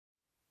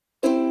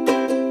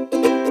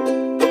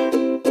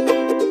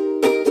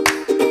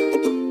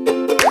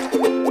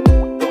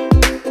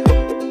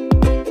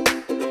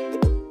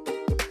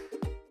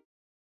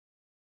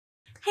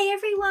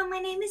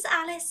name is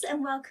Alice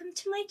and welcome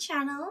to my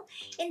channel.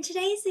 In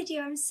today's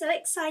video I'm so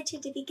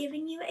excited to be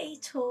giving you a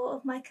tour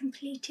of my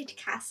completed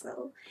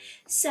castle.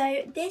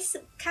 So this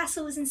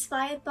castle was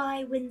inspired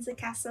by Windsor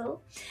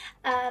Castle,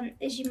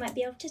 as you might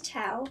be able to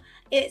tell.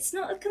 It's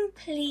not a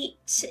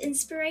complete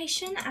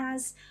inspiration,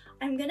 as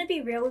I'm going to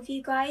be real with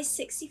you guys,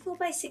 64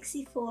 by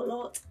 64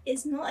 lot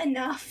is not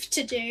enough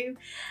to do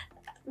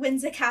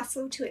Windsor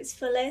Castle to its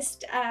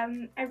fullest.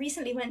 I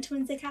recently went to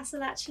Windsor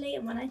Castle actually,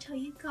 and when I tell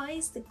you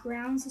guys, the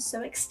grounds are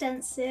so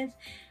extensive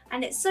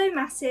and it's so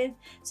massive,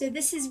 so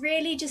this is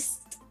really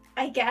just,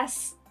 I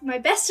guess, my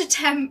best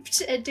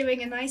attempt at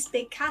doing a nice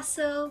big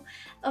castle.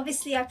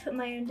 Obviously I put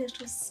my own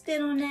little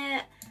spin on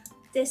it.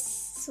 This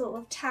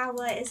sort of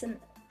tower isn't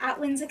at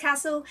Windsor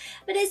Castle,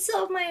 but it's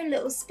sort of my own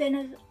little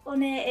spin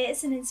on it.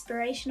 It's an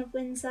inspiration of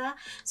Windsor,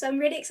 so I'm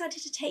really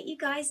excited to take you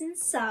guys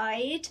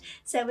inside.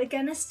 So we're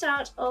gonna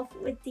start off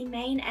with the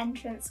main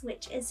entrance,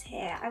 which is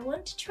here. I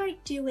want to try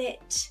do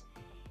it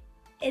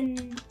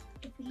in,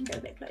 if we can go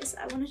a bit closer,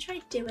 I want to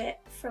try do it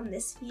from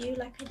this view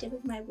like I did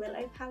with my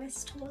Willow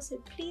Palace tour, so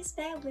please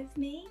bear with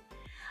me.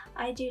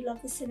 I do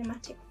love the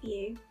cinematic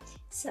view.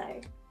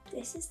 So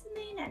this is the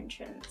main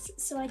entrance.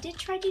 So I did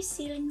try do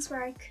ceilings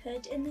where I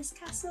could in this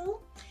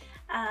castle.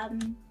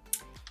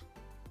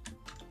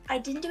 I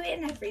didn't do it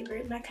in every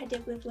room like I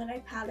did with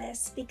Willow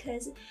Palace,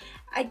 because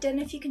I don't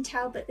know if you can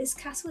tell, but this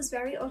castle is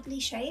very oddly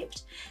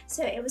shaped,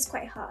 so it was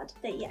quite hard,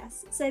 but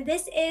yes. So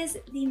this is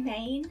the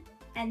main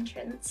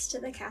entrance to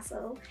the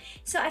castle.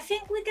 So I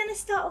think we're going to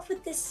start off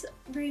with this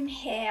room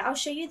here. I'll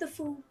show you the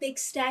full big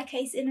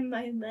staircase in a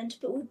moment,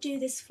 but we'll do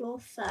this floor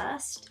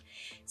first.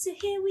 So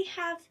here we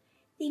have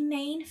the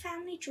main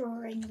family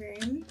drawing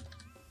room.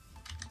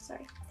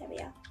 Sorry, there we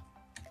are.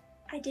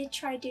 I did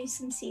try do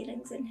some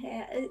ceilings in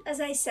here. As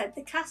I said,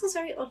 the castle's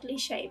very oddly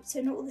shaped,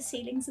 so not all the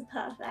ceilings are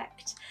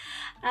perfect.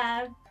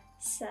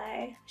 So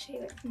I'll show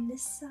you it from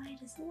this side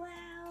as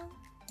well.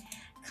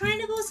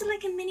 Kind of also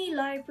like a mini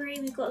library.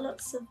 We've got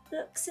lots of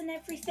books and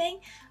everything.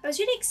 I was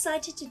really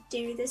excited to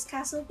do this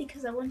castle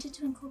because I wanted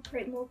to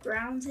incorporate more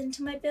browns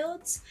into my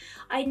builds.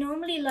 I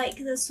normally like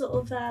the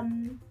sort of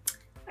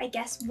I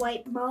guess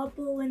white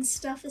marble and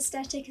stuff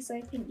aesthetic, as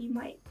I think you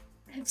might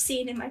have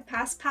seen in my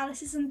past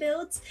palaces and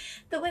builds,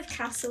 but with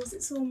castles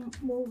it's all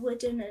more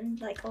wooden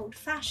and like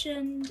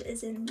old-fashioned,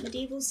 as in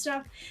medieval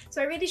stuff,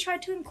 so I really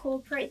tried to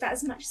incorporate that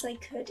as much as I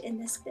could in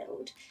this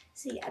build.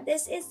 So yeah,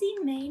 this is the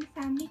main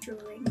family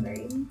drawing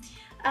room.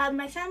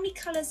 My family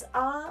colours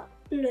are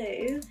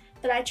blue,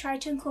 but I tried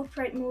to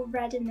incorporate more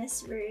red in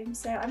this room,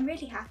 so I'm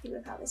really happy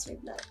with how this room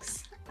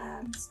looks.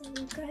 So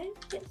we'll go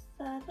a bit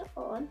further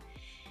on.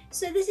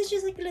 So this is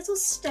just like a little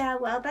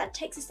stairwell that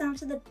takes us down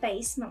to the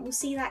basement. We'll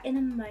see that in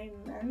a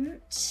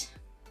moment.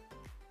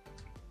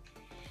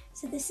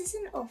 So this is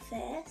an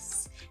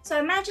office. So I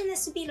imagine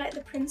this would be like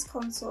the Prince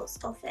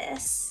Consort's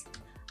office.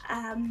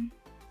 As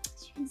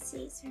you can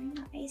see, it's very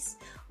nice.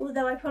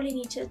 Although I probably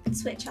need to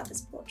switch out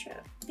this portrait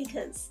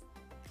because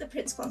the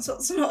Prince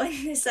Consort's not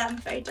in this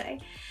photo.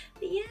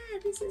 But yeah,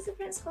 this is the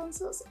Prince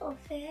Consort's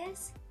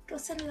office.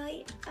 Got a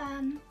light,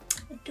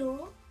 a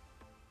door.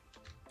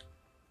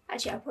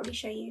 Actually, I'll probably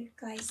show you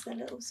guys the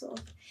little sort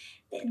of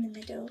bit in the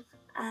middle.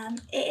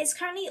 It is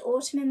currently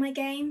autumn in my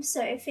game,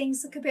 so if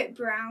things look a bit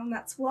brown,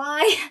 that's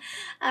why.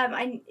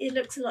 It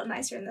looks a lot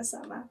nicer in the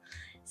summer.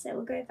 So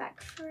we'll go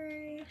back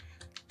through.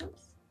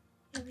 Oops,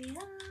 here we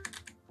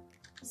are.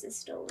 It's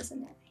this door,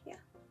 wasn't it?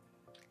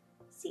 Yeah.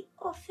 It's the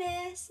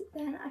office.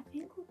 Then I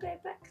think we'll go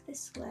back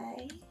this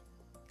way.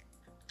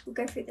 We'll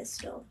go through this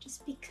door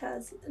just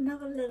because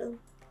another little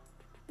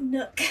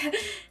nook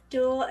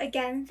door,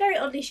 again very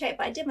oddly shaped,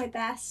 but I did my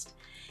best.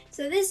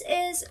 So this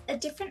is a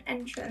different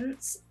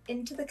entrance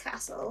into the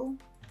castle.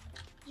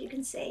 As you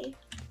can see,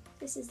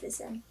 this is this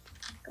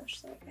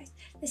gosh, sorry guys,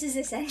 this is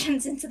this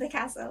entrance into the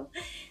castle.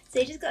 So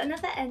you just got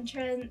another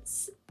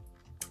entrance.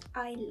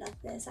 I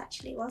love this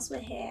actually. Whilst we're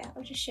here,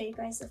 I'll just show you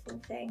guys the full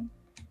thing.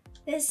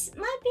 This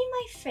might be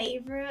my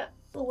favorite,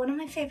 or one of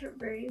my favorite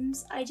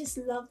rooms. I just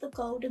love the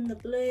gold and the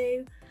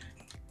blue.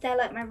 They're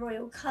like my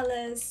royal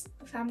colours,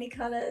 family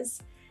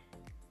colours.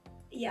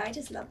 Yeah, I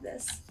just love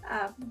this.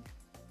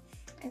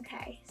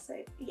 Okay, so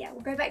yeah,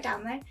 we'll go back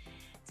down though,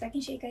 so I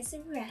can show you guys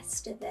the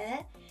rest of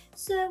it.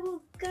 So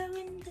we'll go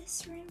in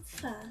this room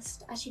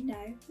first. Actually,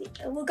 no,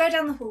 we'll go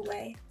down the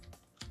hallway.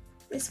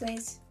 This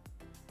way's,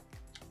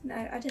 no,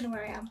 I don't know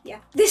where I am.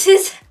 Yeah, this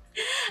is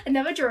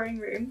another drawing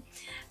room.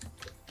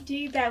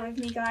 Do bear with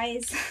me,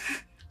 guys.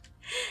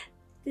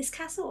 This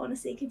castle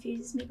honestly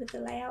confuses me with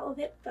the layout of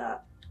it,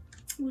 but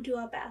we'll do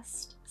our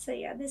best. So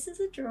yeah, this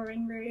is a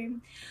drawing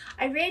room.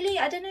 I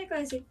don't know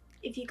guys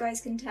if you guys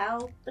can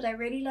tell, but I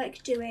really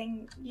like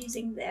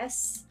using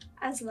this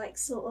as like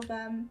sort of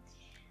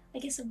I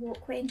guess a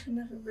walkway into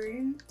another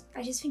room.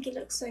 I just think it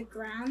looks so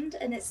grand,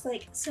 and it's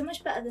like so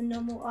much better than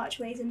normal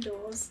archways and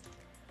doors.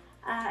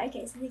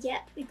 Okay, so yeah,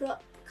 we've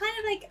got kind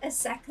of like a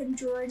second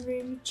drawing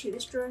room to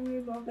this drawing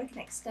room, more of like an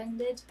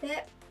extended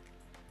bit.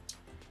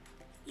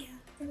 Yeah,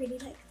 I really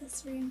like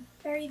this room.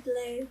 Very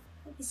blue.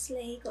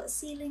 Obviously got a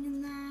ceiling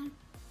in there.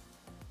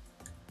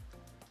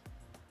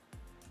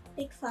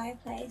 big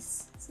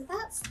fireplace. So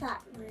that's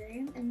that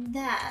room, and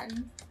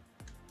then,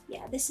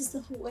 yeah, this is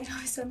the hallway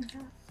I was on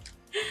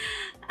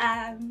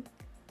about.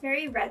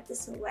 Very red,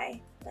 this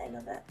hallway, but I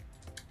love it.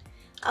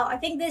 Oh, I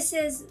think this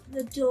is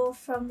the door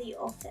from the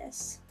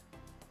office.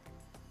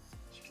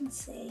 As you can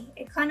see,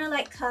 it kind of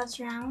like curves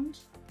around.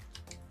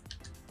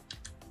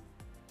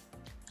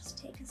 Let's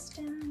take us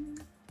down.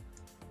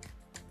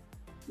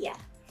 Yeah,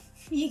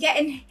 you get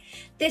in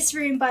this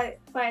room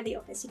via the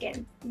office. You get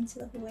into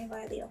the hallway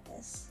via the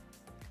office.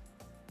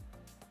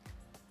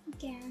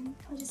 Again,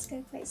 I'll just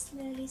go quite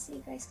slowly so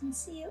you guys can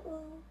see it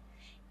all.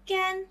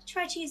 Again,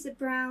 try to use the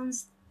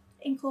browns,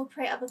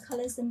 incorporate other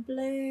colours than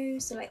blue,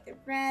 so like the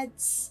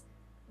reds.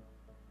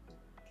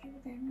 Okay,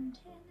 we're going around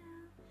here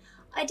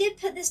now. I did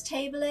put this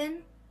table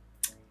in.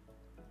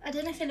 I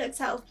don't know if it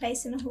looks out of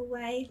place in a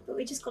hallway, but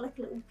we just got like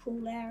a little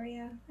pool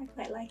area. I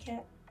quite like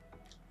it.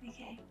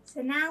 Okay,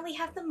 so now we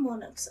have the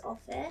monarch's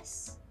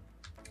office.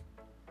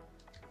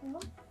 Oh.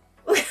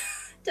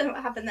 Don't know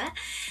what happened there.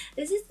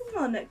 This is the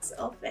monarch's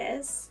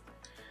office.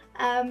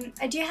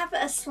 I do have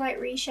a slight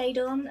reshade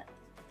on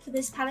for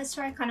this palace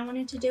tour. I kind of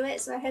wanted to do it,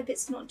 so I hope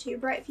it's not too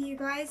bright for you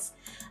guys.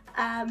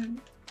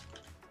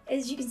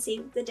 As you can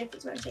see the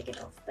difference when I take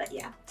it off, but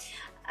yeah.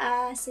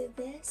 So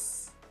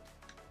this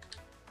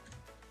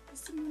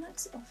is the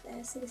monarch's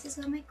office. So this is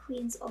where my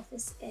queen's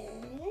office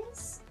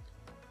is.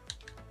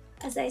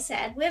 As I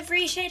said, with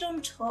reshade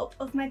on top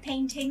of my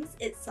paintings,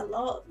 it's a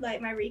lot,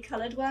 like my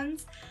recolored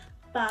ones,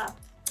 but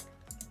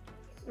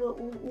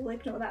we'll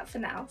ignore that for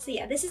now. So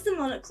yeah, this is the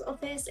monarch's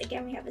office.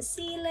 Again, we have a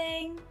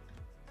ceiling.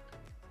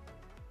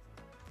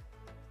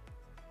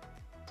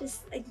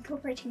 Just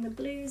incorporating the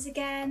blues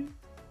again.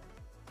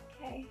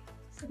 Okay,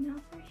 so now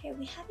through here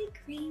we have a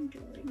green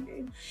drawing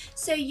room.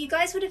 So you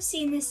guys would have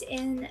seen this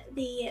in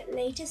the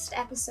latest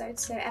episode,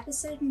 so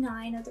episode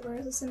 9 of the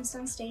Royals of Sims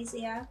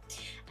Anastasia.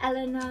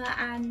 Eleanor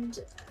and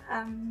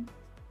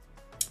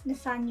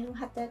Nathaniel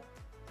had their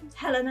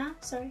Helena,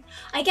 sorry.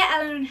 I get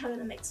Eleanor and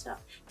Helena mixed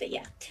up, but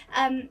yeah.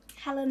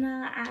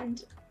 Helena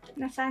and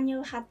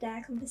Nathaniel had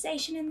their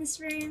conversation in this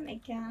room.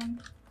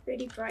 Again,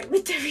 really bright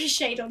with the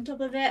reshade on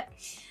top of it.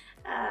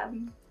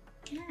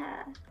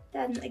 Yeah.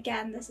 Then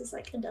again, this is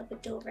like another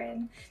door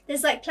in.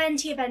 There's like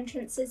plenty of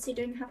entrances, so you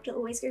don't have to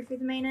always go through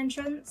the main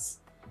entrance.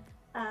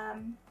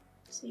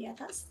 So yeah,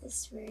 that's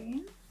this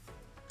room.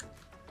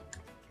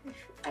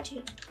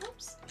 Actually,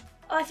 oops.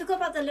 Oh, I forgot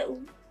about the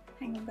little,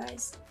 hang on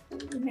guys.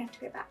 We may have to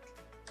go back.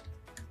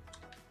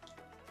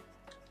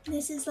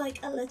 This is like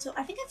a little,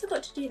 I think I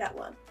forgot to do that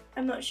one.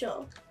 I'm not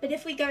sure. But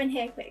if we go in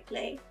here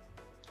quickly,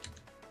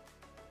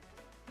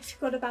 I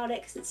forgot about it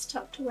because it's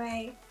tucked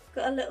away.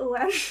 Got a little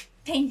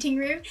painting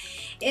room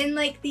in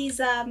like these,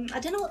 I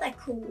don't know what they're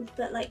called,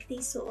 but like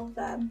these sort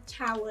of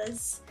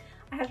towers.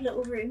 I have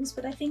little rooms,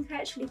 but I think I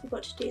actually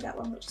forgot to do that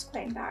one, which is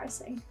quite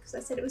embarrassing because I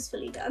said it was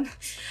fully done.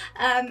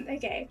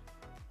 Okay.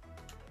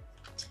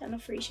 Turn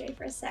off reshade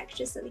for a sec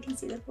just so we can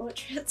see the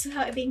portraits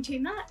without it being too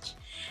much.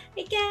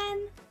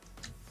 Again,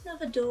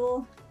 another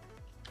door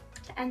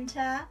to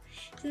enter.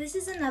 So this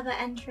is another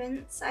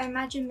entrance. I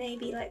imagine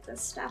maybe like the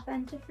staff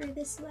enter through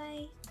this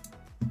way.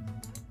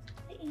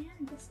 But yeah,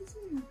 this is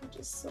another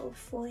just sort of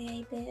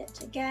foyer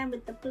bit. Again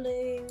with the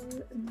blue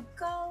and the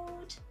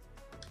gold.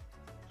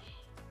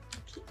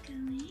 Keep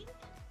going.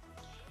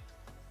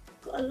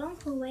 Got a long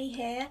hallway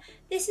here.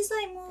 This is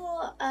like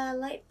more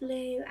light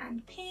blue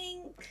and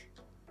pink.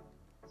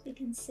 So you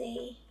can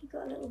see you've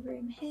got a little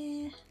room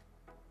here.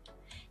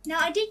 Now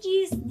I did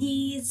use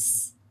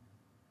these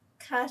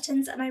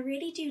curtains and I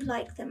really do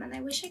like them and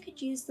I wish I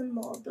could use them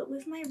more, but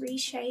with my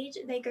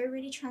reshade they go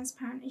really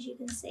transparent, as you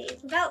can see.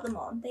 Without them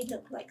on they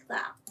look like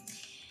that.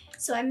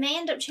 So I may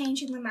end up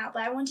changing them out,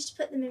 but I wanted to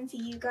put them in for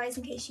you guys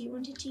in case you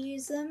wanted to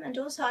use them, and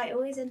also I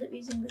always end up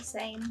using the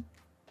same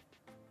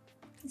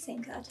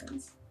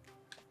curtains.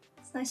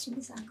 It's nice from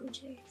this angle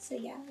too. So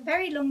yeah, a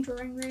very long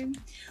drawing room.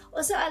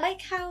 Also I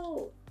like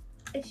how,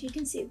 if you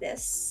can see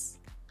this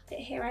bit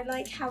here, I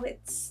like how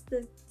it's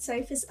the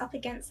sofa's up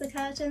against the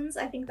curtains.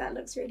 I think that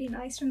looks really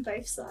nice from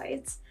both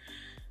sides.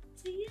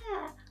 So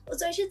yeah.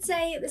 Also I should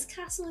say this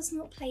castle is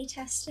not play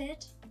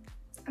tested.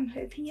 I'm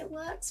hoping it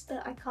works,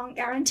 but I can't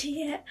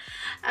guarantee it.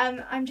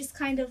 I'm just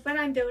kind of, when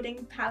I'm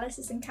building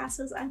palaces and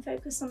castles, I'm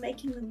focused on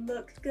making them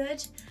look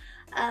good.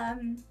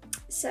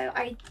 So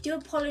I do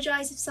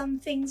apologise if some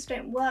things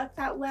don't work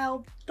that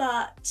well,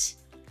 but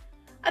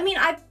I mean,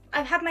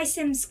 I've had my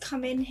Sims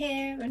come in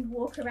here and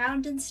walk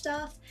around and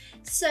stuff,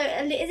 so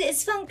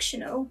it's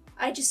functional.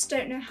 I just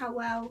don't know how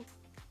well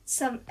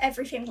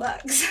everything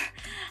works.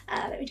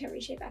 Let me turn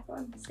reshade back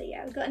on. So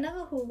yeah, we've got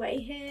another hallway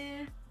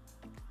here.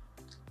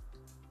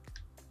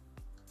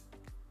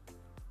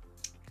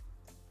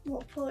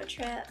 More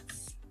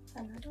portraits.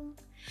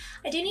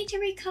 I do need to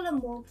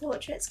recolour more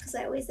portraits because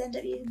I always end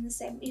up using the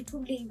same. You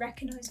probably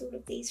recognise all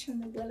of these from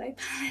the Willow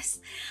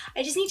Palace.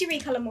 I just need to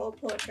recolour more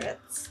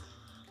portraits.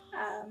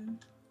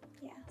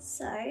 Yeah,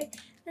 so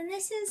then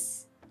this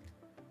is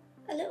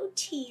a little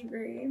tea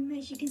room.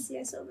 As you can see,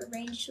 I sort of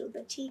arranged all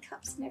the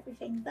teacups and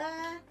everything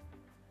there.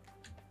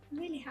 I'm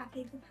really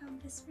happy with how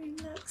this room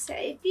looks. So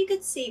if you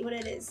could see what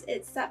it is,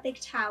 it's that big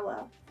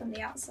tower from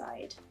the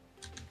outside.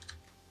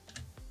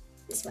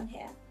 This one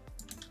here.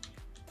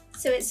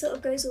 So it sort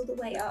of goes all the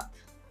way up.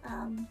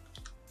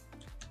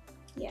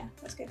 Yeah,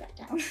 let's go back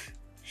down.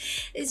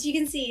 As you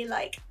can see,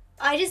 like,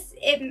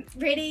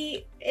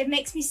 it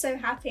makes me so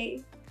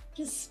happy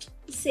just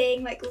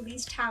seeing like all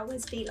these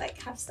towers be like,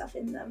 have stuff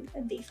in them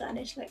and be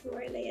furnished like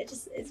royally.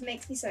 It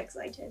makes me so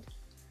excited.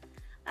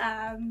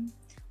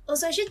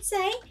 Also, I should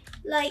say,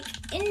 like,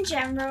 in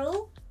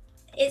general,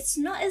 it's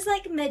not as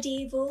like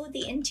medieval,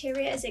 the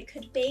interior, as it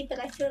could be, but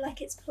I feel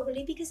like it's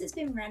probably because it's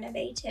been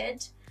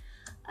renovated.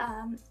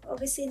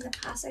 Obviously in the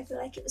past I feel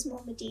like it was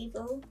more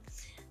medieval,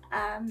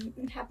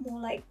 and had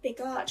more like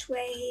big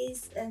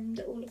archways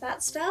and all of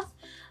that stuff,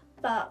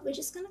 but we're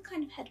just going to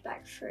kind of head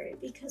back through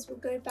because we'll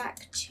go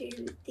back to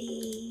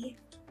the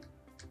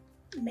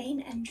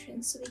main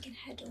entrance so we can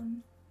head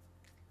on.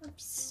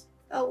 Oops.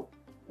 Oh,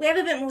 we have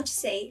a bit more to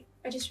see,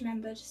 I just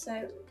remembered, so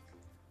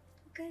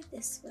we'll go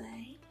this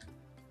way.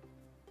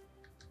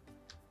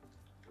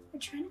 We're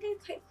trying to go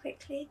quite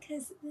quickly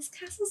because this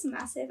castle's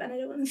massive and I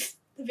don't want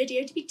the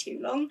video to be too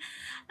long,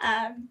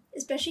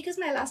 especially because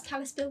my last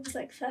palace build was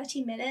like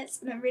 30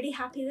 minutes and I'm really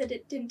happy that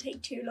it didn't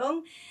take too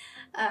long,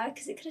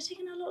 because it could have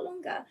taken a lot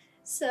longer.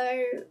 So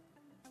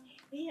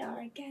here we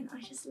are again.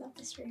 I just love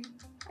this room.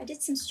 I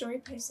did some story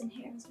posts in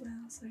here as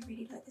well, so I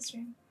really like this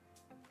room.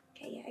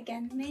 Okay, yeah,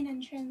 again, main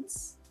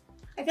entrance.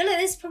 I feel like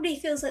this probably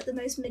feels like the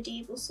most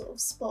medieval sort of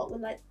spot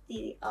with like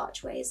the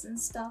archways and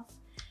stuff.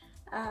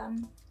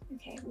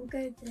 Okay, we'll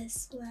go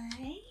this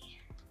way.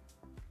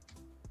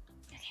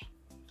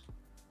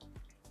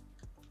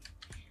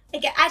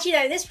 Okay, actually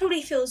no, this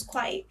probably feels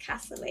quite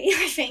castle-y,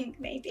 I think,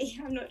 maybe,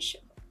 I'm not sure.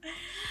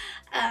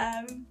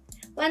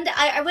 One day,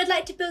 I would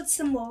like to build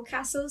some more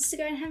castles to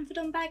go in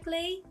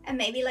Henford-On-Bagley, and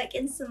maybe like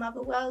in some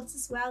other worlds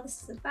as well.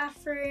 This is a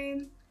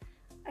bathroom.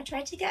 I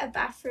tried to get a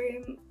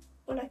bathroom,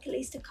 or like at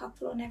least a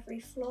couple on every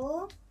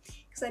floor,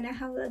 because I know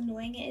how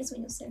annoying it is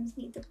when your Sims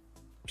need the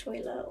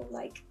toilet, or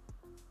like,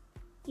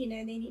 you know,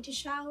 they need to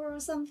shower or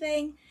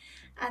something,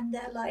 and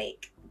they're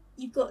like,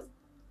 you've got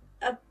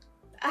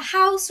a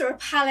house or a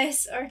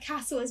palace or a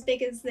castle as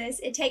big as this,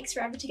 it takes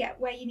forever to get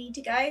where you need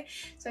to go.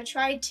 So I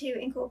tried to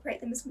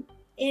incorporate them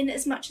in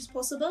as much as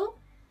possible.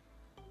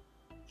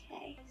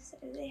 Okay, so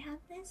they have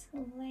this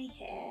hallway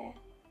here.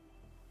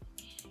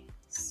 Okay,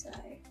 so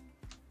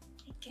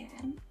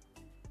again,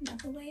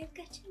 another way of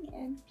getting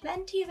in.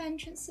 Plenty of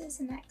entrances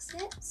and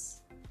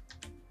exits.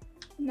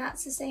 And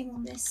that's the same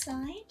on this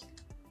side.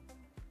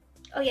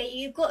 Oh yeah,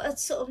 you've got a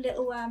sort of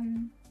little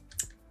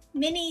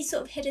mini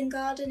sort of hidden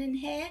garden in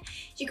here.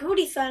 You could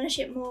probably furnish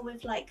it more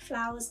with like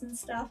flowers and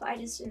stuff. I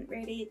just didn't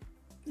really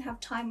have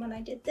time when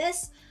I did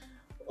this.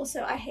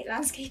 Also, I hate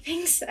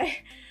landscaping, so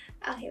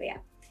oh, here we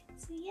are.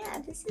 So yeah,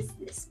 this is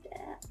this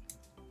bit.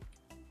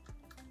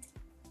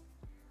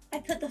 I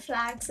put the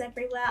flags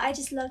everywhere. I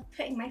just love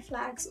putting my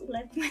flags all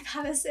over my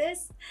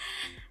palaces.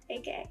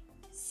 Okay,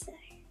 so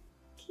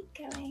keep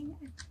going.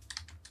 I'm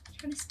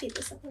trying to speed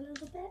this up a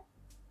little bit.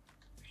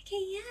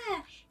 Okay,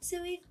 yeah,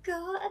 so we've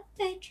got a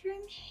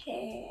bedroom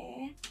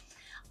here.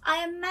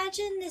 I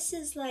imagine this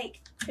is like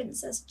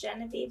Princess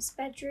Genevieve's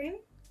bedroom.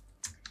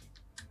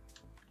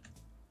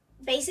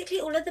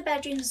 Basically, all of the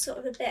bedrooms are sort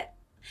of a bit,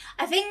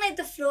 I think like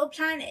the floor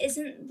plan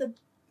isn't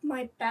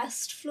my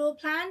best floor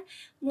plan,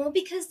 more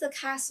because the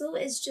castle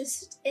is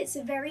just, it's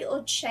a very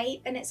odd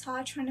shape and it's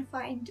hard trying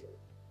to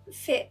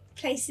fit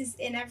places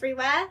in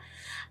everywhere.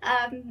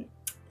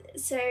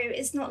 So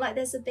it's not like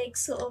there's a big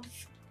sort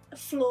of a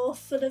floor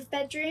full of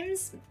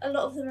bedrooms. A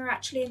lot of them are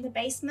actually in the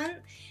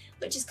basement,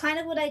 which is kind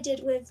of what I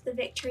did with the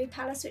Victory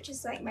Palace, which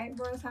is like my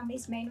royal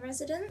family's main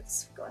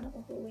residence. We've got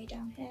another hallway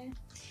down here.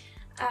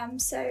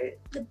 So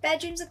the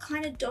bedrooms are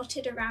kind of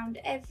dotted around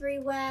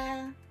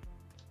everywhere.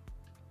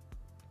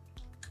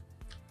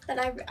 But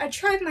I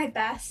tried my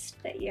best,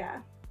 but yeah,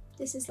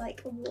 this is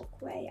like a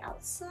walkway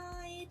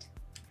outside.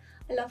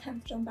 I love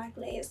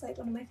Henford-On-Bagley, it's like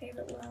one of my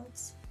favourite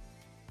worlds.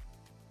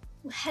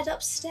 We'll head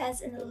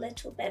upstairs in a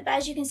little bit, but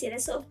as you can see,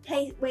 there's sort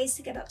of ways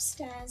to get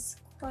upstairs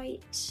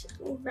quite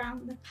all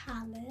around the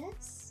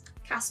palace.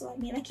 Castle,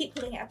 I mean, I keep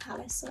calling it a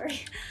palace,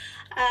 sorry.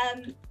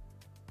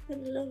 With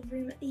a little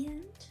room at the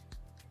end.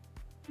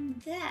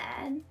 And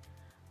then,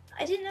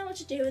 I didn't know what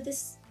to do with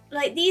this,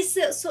 like these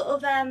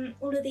sort of,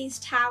 all of these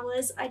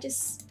towers, I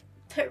just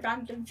put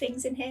random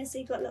things in here. So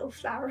you've got a little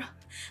flower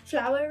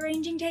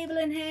arranging table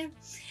in here.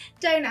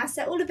 Don't ask,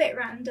 they're all a bit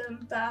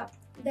random, but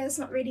there's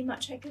not really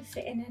much I could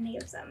fit in any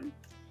of them.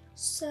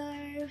 So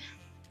I'm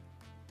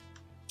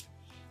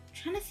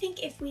trying to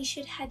think if we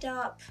should head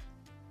up.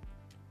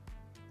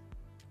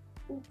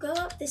 We'll go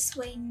up this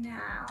way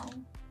now.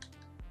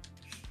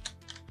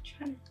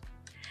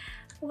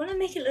 I want to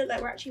make it look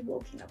like we're actually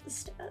walking up the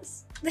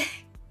stairs.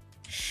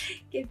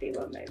 Give me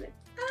one moment.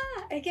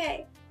 Ah,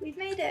 okay, we've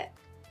made it.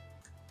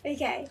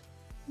 Okay,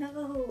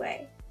 another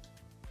hallway.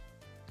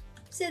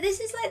 So this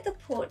is like the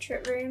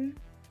portrait room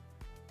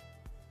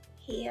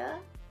here.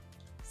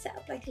 Set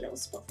up like a little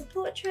spot for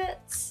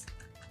portraits.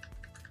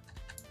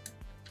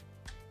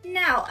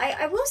 Now,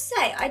 I will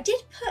say, I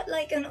did put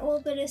like an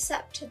orb and a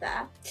scepter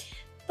there,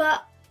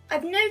 but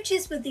I've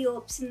noticed with the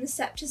orbs and the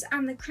scepters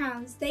and the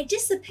crowns, they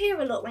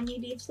disappear a lot when you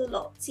leave the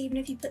lots, even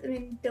if you put them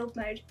in build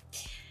mode.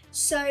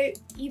 So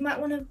you might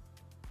want to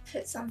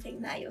put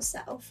something there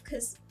yourself,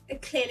 because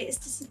clearly it's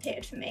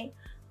disappeared for me.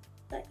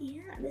 But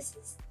yeah, this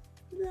is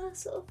the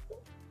sort of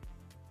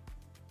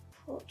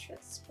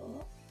portrait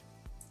spot.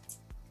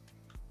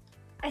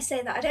 I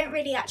say that I don't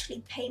really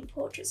actually paint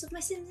portraits of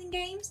my Sims in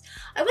games.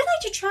 I would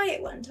like to try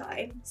it one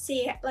time,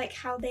 see like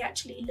how they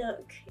actually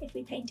look if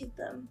we painted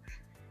them.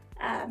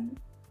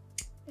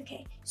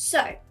 Okay,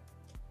 so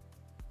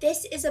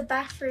this is a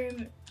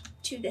bathroom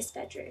to this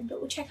bedroom, but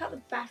we'll check out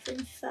the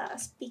bathroom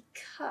first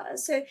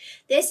because, so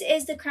this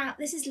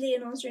is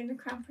Leonor's room, the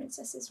Crown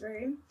Princess's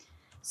room.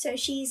 So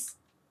she's,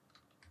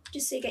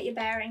 just so you get your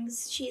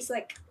bearings, she's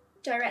like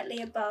directly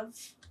above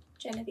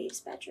Genevieve's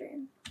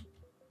bedroom.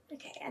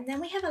 Okay, and then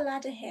we have a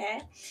ladder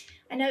here.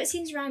 I know it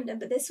seems random,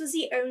 but this was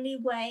the only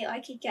way I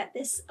could get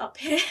this up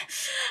here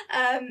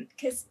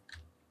because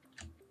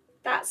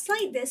that's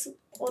like this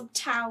odd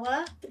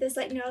tower, but there's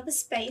like no other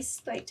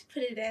space like to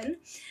put it in,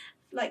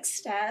 like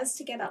stairs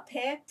to get up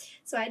here.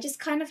 So I just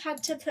kind of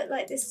had to put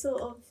like this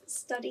sort of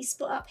study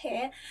spot up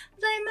here.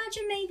 But I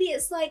imagine maybe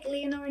it's like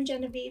Leonor and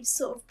Genevieve's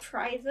sort of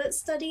private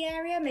study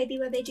area, maybe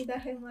where they do their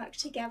homework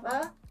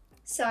together.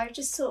 So I've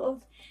just sort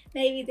of,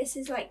 maybe this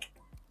is like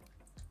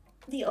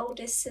the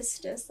oldest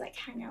sister's like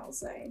hangout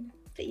zone.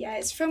 But yeah,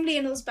 it's from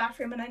Leonor's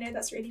bathroom, and I know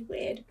that's really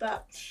weird,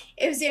 but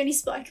it was the only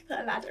spot I could put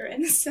a ladder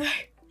in. So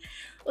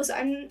also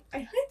I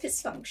hope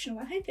it's functional,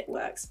 I hope it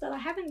works, but I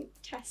haven't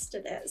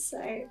tested it.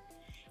 So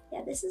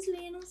yeah, this is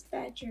Leonor's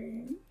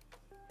bedroom.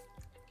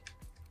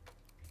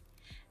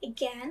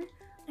 Again,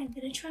 I'm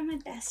gonna try my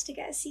best to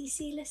get a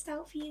CC list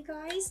out for you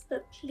guys,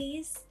 but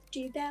please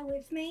do bear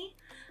with me.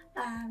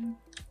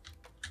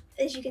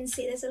 As you can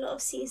see, there's a lot of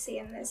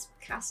CC in this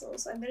castle,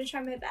 so I'm going to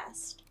try my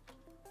best.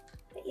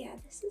 But yeah,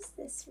 this is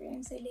this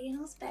room, so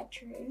Leonor's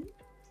bedroom.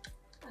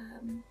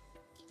 You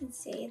can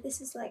see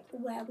this is like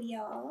where we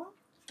are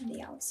from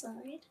the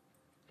outside.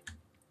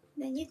 And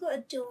then you've got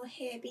a door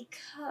here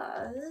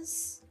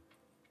because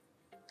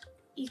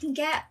you can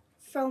get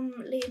from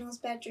Leonor's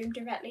bedroom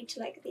directly to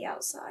like the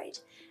outside.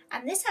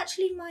 And this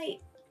actually might,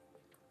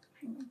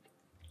 hang on,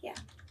 yeah,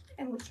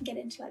 and we can get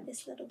into like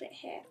this little bit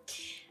here.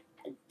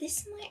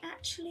 This might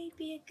actually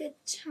be a good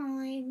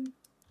time.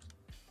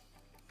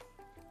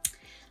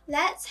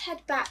 Let's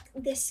head back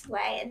this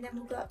way and then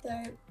we'll go up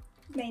the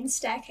main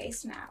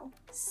staircase now.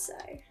 So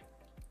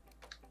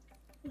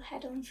we'll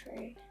head on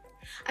through.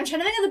 I'm trying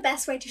to think of the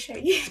best way to show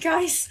you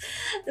guys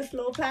the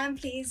floor plan.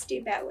 Please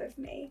do bear with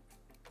me.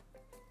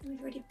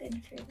 We've already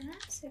been through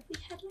that, so if we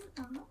head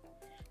on up.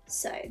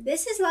 So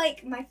this is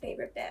like my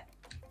favourite bit.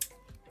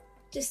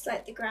 Just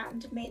like the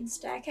grand main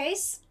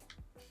staircase.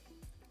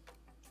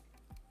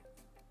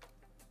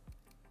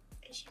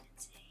 As you can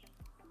see.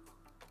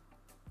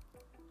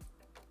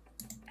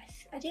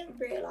 I didn't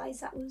realise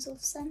that was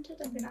off-centred.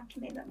 I'm going to have to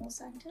make that more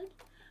centred.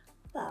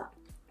 But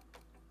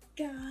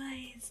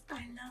guys, I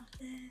love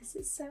this.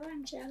 It's so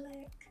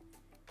angelic.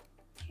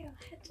 Okay,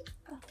 I'll head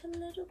up a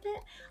little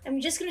bit.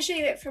 I'm just going to show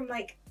you it from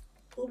like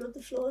all of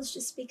the floors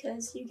just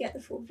because you get the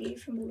full view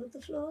from all of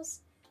the floors.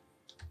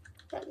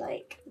 But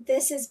like,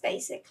 this is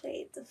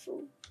basically the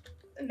full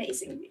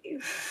amazing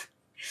view.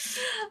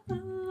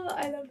 Oh,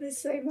 I love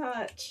this so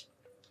much.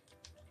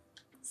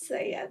 So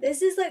yeah,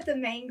 this is like the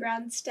main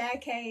grand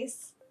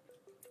staircase.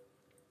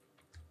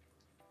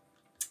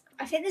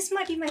 I think this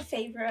might be my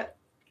favourite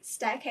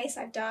staircase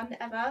I've done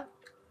ever.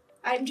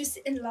 I'm just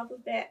in love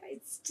with it.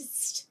 It's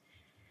just,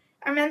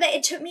 I remember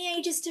it took me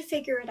ages to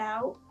figure it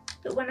out,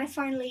 but when I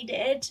finally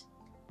did,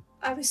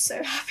 I was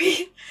so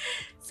happy.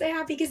 So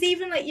happy, because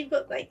even like you've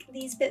got like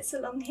these bits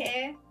along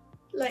here,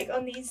 like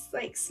on these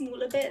like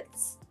smaller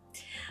bits,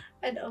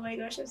 and oh my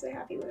gosh, I'm so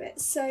happy with it.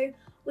 So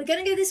we're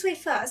gonna go this way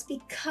first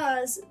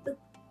because the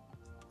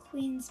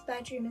Queen's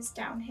bedroom is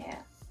down here.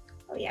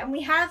 Oh yeah, and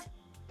we have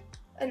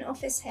an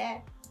office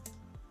here.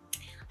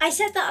 I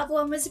said that other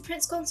one was the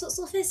Prince Consort's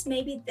office.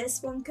 Maybe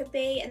this one could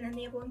be, and then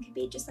the other one could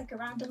be just like a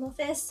random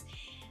office.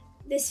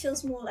 This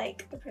feels more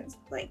like the Prince,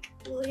 like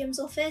William's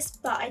office,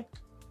 but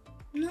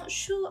I'm not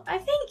sure. I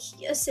think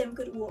a sim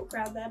could walk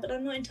around there, but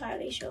I'm not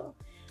entirely sure.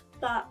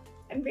 But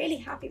I'm really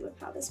happy with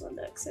how this one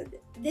looks. So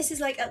this is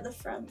like at the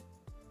front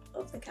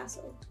of the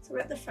castle. So we're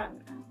at the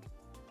front now.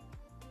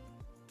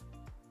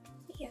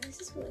 But yeah, this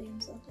is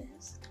William's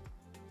office.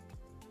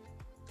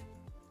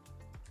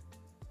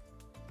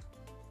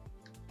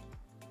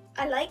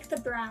 I like the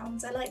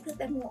browns. I like that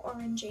they're more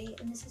orangey,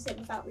 and this is it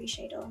without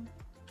reshade on.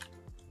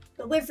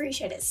 But with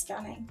reshade, it's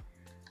stunning.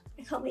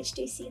 I can't wait to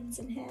do scenes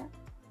in here.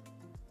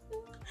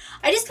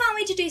 I just can't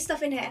wait to do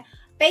stuff in here.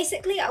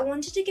 Basically, I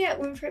wanted to get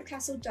Winthrope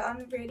Castle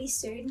done really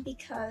soon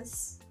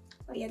because,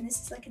 oh yeah, and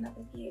this is like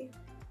another view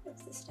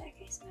of the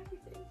staircase and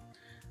everything.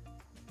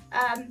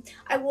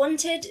 I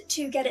wanted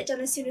to get it done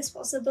as soon as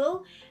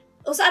possible.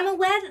 Also, I'm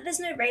aware that there's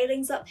no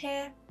railings up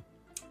here.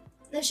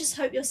 Let's just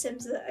hope your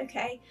Sims are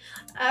okay.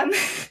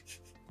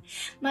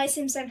 My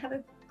Sims don't have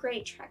a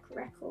great track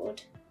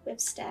record with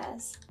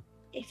stairs.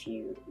 If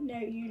you know,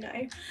 you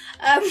know.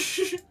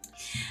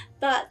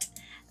 But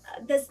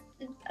there's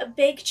a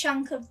big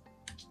chunk of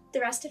the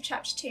rest of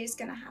chapter 2 is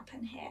going to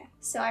happen here.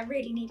 So I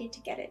really needed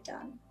to get it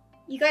done.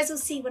 You guys will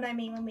see what I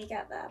mean when we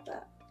get there,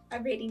 but I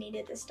really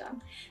needed this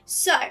done.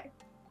 So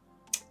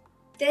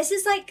this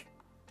is like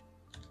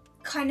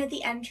kind of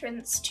the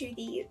entrance to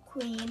the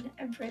Queen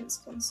and Prince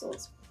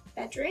Consort's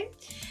bedroom.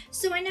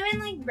 So I know in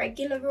like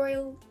regular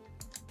royal,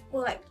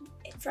 or like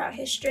throughout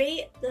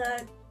history,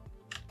 the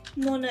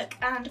monarch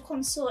and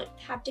consort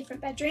have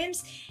different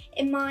bedrooms.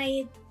 In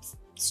my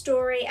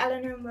story,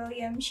 Eleanor and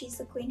William, she's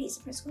the queen, he's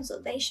the prince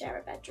consort, they share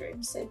a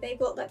bedroom, so they've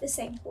got like the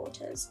same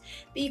quarters.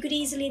 But you could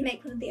easily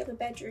make one of the other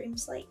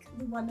bedrooms like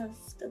the one of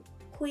the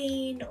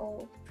queen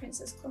or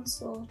princess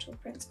consort or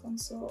prince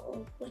consort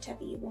or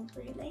whatever you want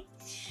really.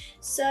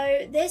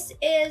 So this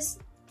is,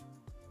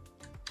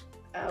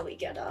 oh, we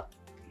get up.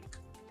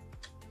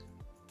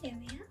 Here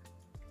we are.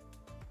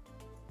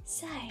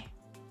 So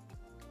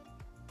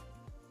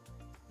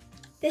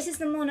this is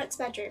the monarch's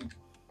bedroom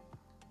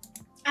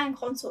and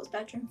consort's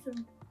bedroom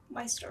from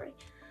my story.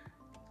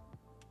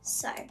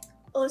 So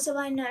also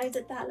I know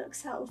that that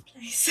looks out of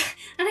place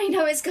and I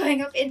know it's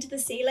going up into the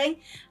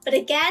ceiling, but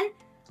again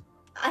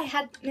I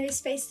had no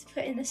space to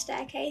put in the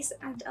staircase,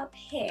 and up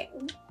here,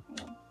 ooh,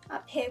 hang on,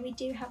 up here we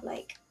do have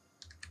like,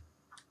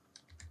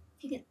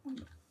 you can,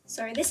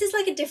 sorry, this is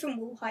like a different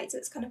wall height, so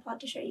it's kind of hard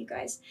to show you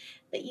guys,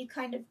 but you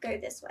kind of go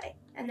this way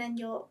and then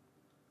you'll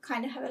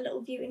kind of have a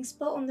little viewing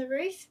spot on the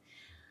roof.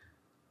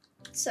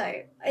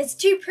 So it's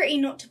too pretty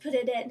not to put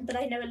it in, but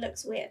I know it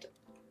looks weird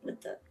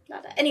with the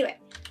ladder. Anyway,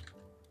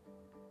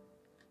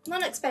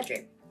 monarch's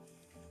bedroom.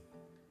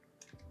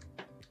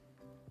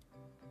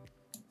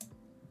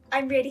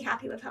 I'm really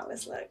happy with how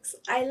this looks.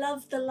 I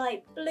love the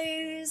light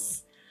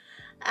blues.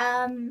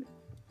 Yeah,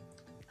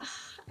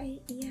 I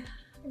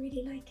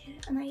really like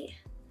it, and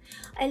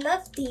I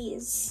love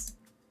these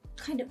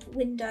kind of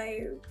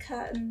window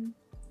curtain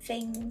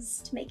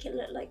things to make it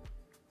look like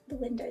the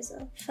windows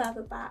are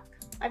further back.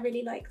 I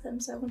really like them,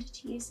 so I wanted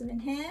to use them in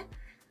here.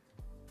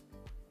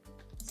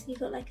 So you've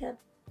got like a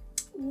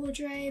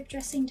wardrobe,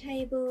 dressing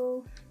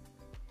table,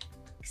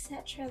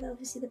 etc.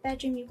 Obviously the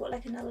bedroom, you've got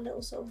like another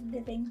little sort of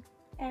living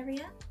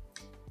area.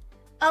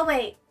 Oh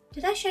wait,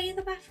 did I show you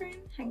the bathroom?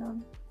 Hang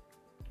on.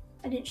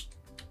 I didn't,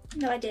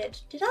 no I did.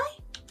 Did I?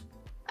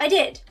 I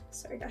did.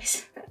 Sorry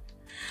guys.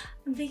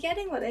 I'm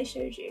forgetting what I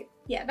showed you.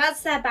 Yeah,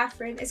 that's their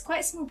bathroom. It's quite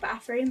a small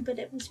bathroom, but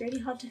it was really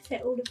hard to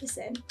fit all of this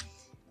in.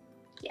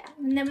 Yeah,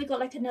 and then we got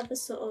like another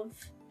sort of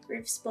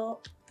roof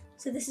spot.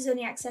 So this is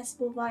only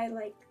accessible via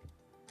like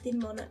the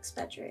monarch's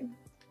bedroom.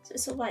 So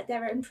it's sort of like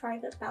their own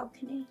private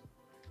balcony.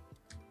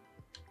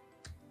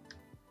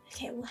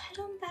 Okay, we'll head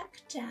on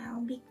back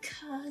down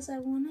because I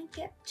want to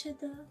get to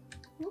the,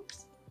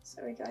 oops,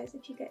 sorry guys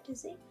if you get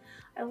dizzy.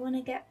 I want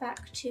to get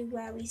back to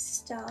where we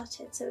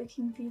started so we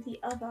can view the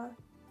other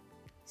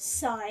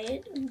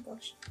side, oh my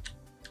gosh,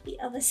 the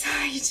other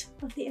side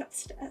of the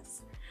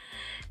upstairs.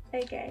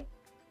 Okay,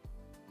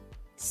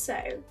 so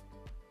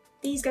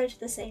these go to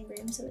the same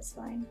room, so it's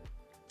fine.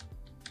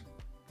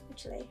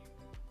 Actually,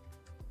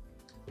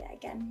 yeah,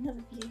 again,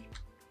 another view.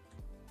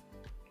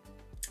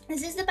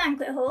 This is the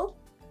banquet hall.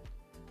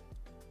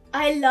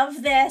 I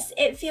love this.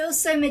 It feels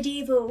so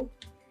medieval.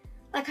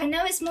 Like, I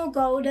know it's more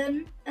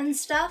golden and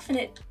stuff, and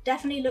it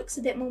definitely looks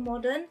a bit more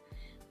modern,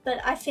 but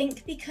I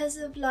think because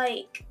of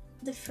like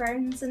the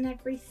thrones and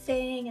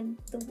everything and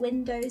the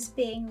windows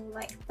being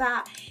like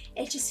that,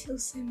 it just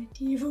feels so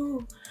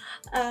medieval.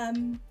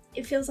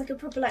 It feels like a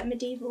proper like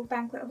medieval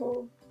banquet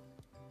hall,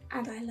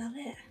 and I love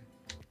it.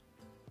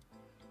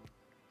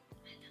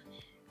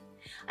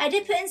 I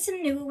did put in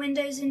some newer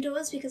windows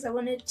indoors because I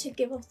wanted to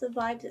give off the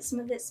vibe that some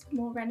of it's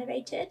more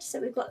renovated. So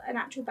we've got an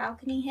actual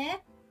balcony here,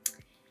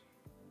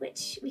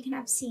 which we can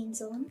have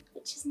scenes on,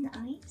 which is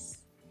nice.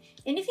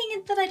 The only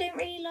thing that I don't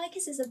really like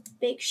is there's a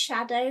big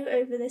shadow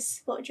over this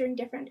spot during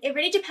different, it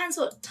really depends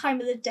what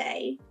time of the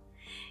day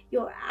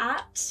you're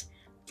at,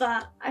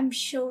 but I'm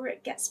sure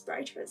it gets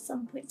brighter at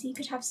some point, so you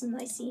could have some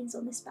nice scenes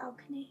on this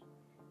balcony.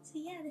 So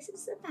yeah, this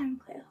is the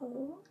banquet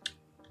hall.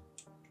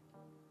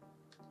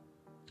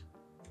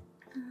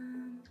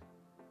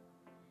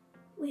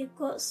 We've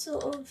got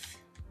sort of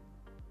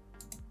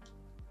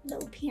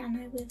little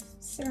piano with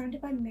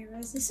surrounded by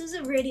mirrors. This is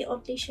a really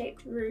oddly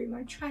shaped room.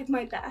 I tried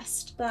my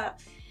best,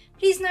 but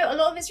please note a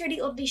lot of it's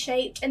really oddly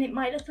shaped and it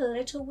might look a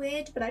little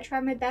weird, but I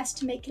tried my best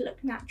to make it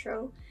look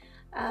natural.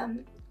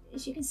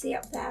 As you can see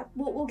up there,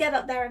 we'll get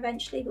up there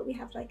eventually, but we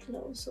have like a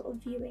little sort of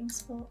viewing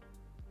spot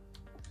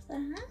up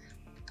there.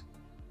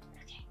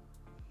 Okay.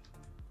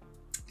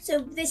 So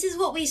this is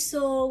what we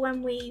saw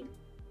when we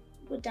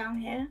were down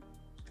here.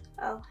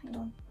 Oh, hang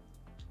on.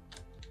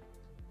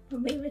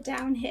 When we were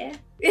down here.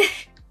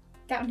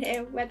 Down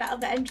here where that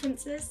other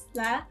entrance is,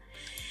 there.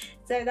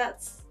 So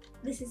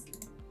this is,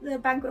 the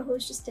banquet hall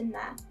is just in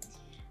there.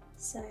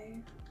 So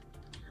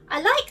I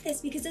like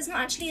this because there's not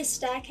actually a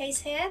staircase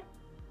here.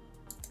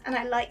 And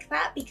I like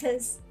that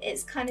because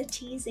it's kind of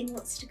teasing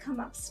what's to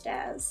come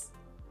upstairs.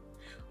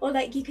 Or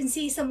like you can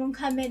see someone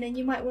come in and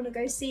you might want to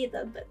go see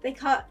them, but they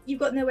can't, you've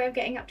got no way of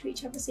getting up to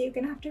each other, so you're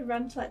gonna have to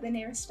run to like the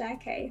nearest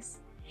staircase,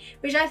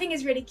 which I think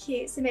is really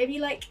cute. So maybe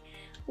like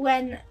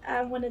when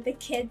one of the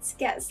kids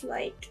gets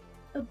like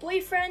a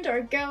boyfriend or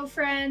a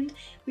girlfriend,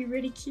 it'd be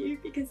really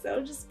cute because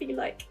they'll just be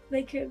like,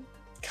 they could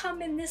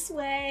come in this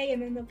way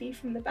and then they'll be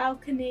from the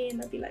balcony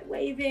and they'll be like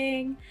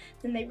waving,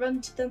 then they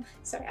run to them.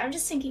 Sorry, I'm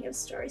just thinking of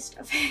story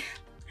stuff here.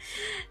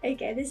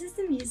 Okay, this is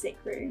the music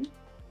room.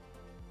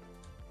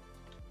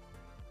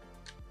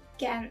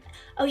 Again,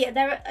 oh yeah,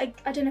 there are,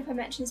 I don't know if I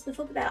mentioned this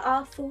before, but there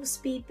are full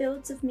speed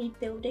builds of me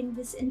building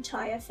this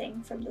entire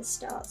thing from the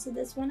start. So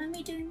there's one of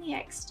me doing the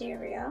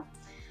exterior,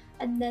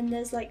 and then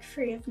there's like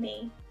 3 of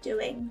me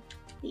doing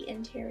the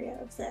interior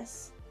of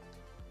this.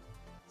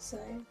 So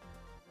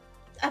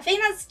I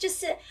think that's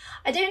just it.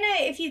 I don't know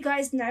if you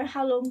guys know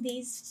how long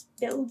these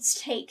builds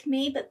take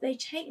me, but they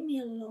take me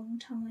a long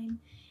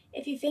time.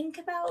 If you think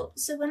about,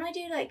 so when I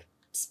do like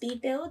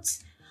speed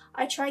builds,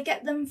 I try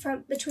get them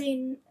from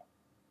between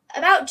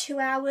about 2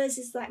 hours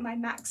is like my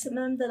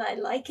maximum that I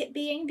like it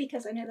being,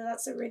 because I know that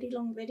that's a really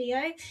long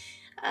video,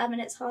 and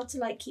it's hard to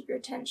like keep your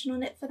attention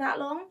on it for that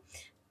long.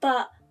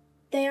 But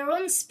they are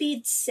on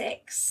speed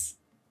 6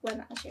 when,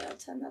 actually I'll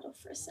turn that off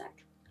for a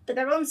sec, but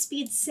they're on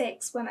speed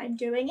 6 when I'm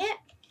doing it,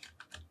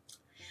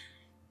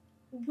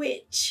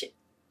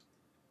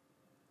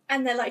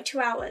 and they're like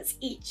 2 hours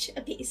each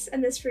a piece,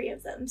 and there's 3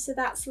 of them, so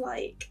that's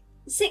like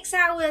 6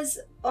 hours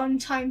on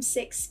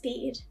 ×6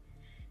 speed.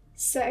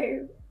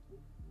 So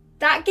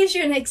that gives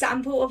you an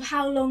example of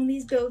how long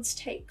these builds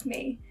take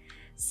me.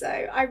 So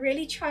I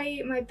really try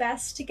my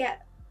best to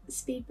get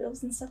speed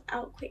builds and stuff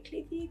out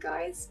quickly for you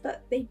guys,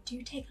 but they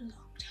do take a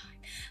long time.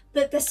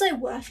 But they're so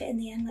worth it in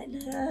the end. Like,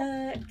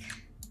 look.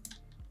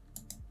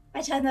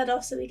 I turned that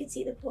off so we could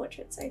see the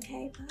portraits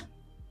okay, but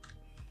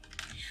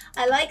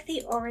I like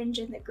the orange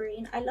and the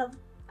green. I love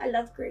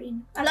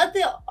green. I love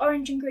the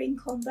orange and green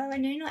combo. I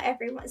know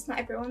it's not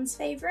everyone's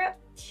favourite,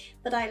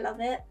 but I love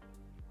it.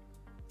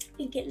 I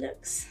think it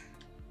looks,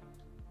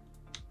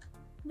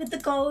 with the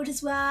gold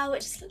as well, it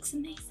just looks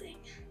amazing.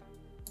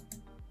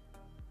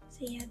 So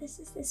yeah, this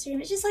is this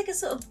room. It's just like a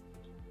sort of,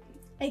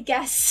 I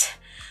guess,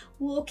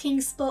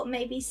 walking spot,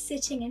 maybe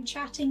sitting and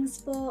chatting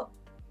spot.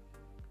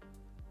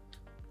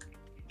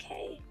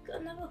 Okay,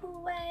 got another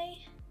hallway.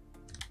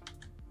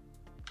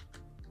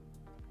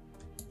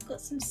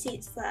 Got some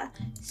seats there.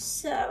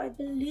 So I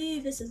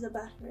believe this is a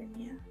bathroom,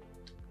 yeah.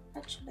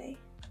 Actually,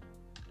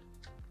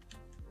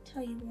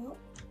 tell you what,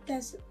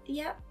 there's,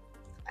 yeah.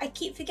 I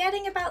keep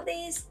forgetting about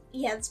these.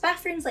 Yeah, there's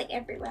bathrooms like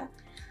everywhere.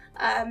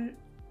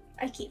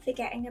 I keep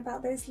forgetting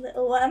about those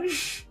little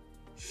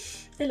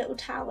the little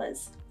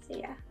towers. So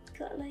yeah,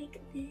 got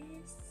like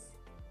this.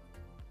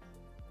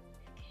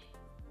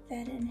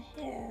 Okay. Then in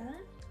here,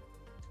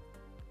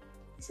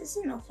 this is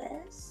an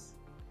office.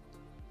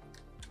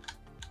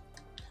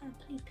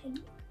 Purpley pink.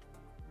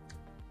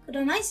 Got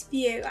a nice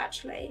view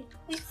actually.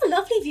 We've got a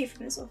lovely view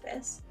from this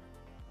office.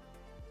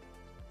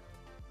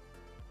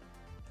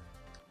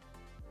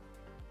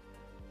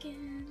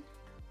 Again.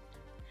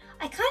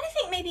 I kind of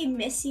think maybe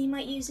Missy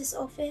might use this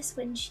office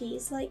when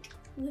she's like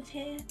with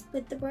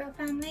the royal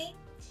family.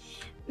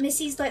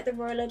 Missy's like the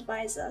royal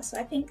advisor, so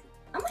I think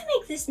I might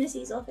make this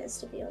Missy's office,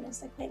 to be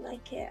honest. I quite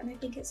like it, and I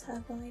think it's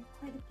her vibe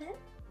quite a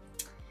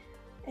bit.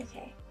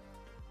 Okay,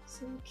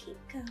 so we'll keep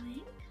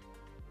going.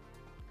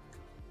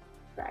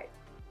 Right.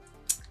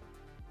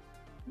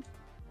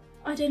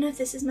 I don't know if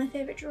this is my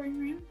favourite drawing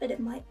room, but it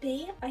might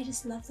be. I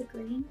just love the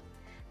green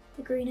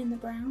and the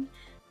brown.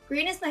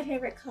 Green is my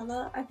favourite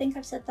colour. I think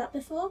I've said that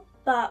before,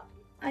 but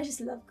I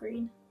just love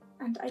green.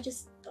 And I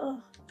just,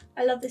 oh,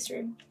 I love this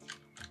room.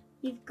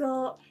 You've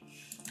got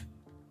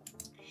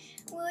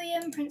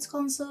William, Prince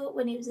Consort,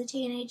 when he was a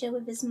teenager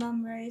with his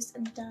mum Rose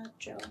and dad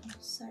John.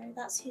 So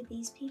that's who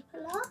these people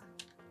are.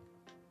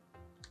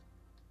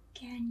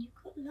 Again,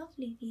 you've got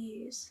lovely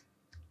views.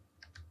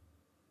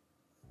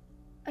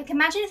 Like,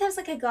 imagine if there was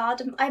like a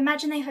garden. I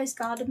imagine they host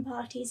garden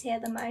parties here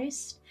the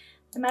most.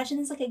 Imagine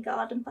there's like a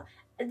garden party.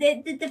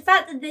 The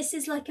fact that this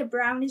is like a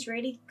brown is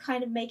really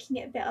kind of making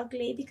it a bit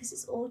ugly because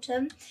it's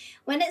autumn.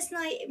 When it's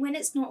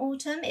not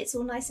autumn, it's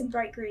all nice and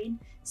bright green.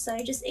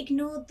 So just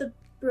ignore the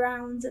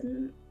browns.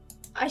 And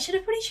I should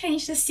have probably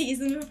changed the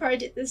season before I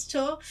did this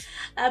tour,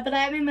 but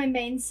I am in my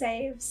main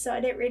save, so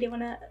I don't really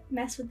want to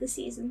mess with the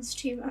seasons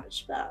too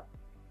much. But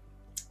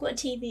I've got a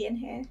TV in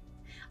here.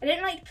 I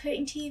don't like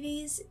putting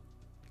TVs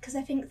because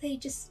I think they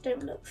just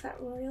don't look that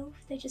royal.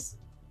 They just,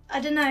 I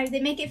don't know, they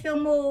make it feel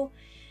more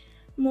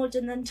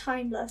modern than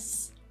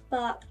timeless,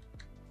 but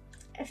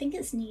I think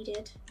it's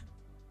needed,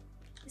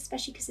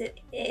 especially because it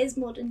is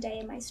modern day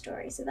in my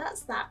story. So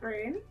that's that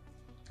room.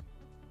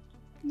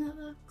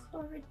 Another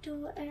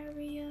corridor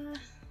area,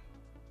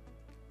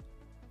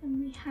 and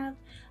we have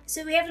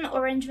an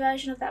orange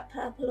version of that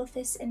purple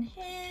office in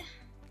here.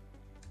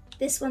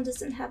 This one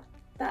doesn't have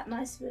that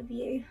nice of a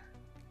view,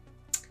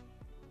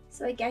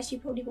 so I guess you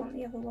probably want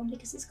the other one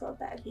because it's got a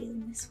better view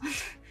than this one.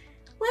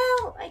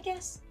 Well, I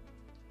guess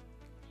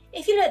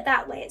if you look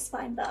that way it's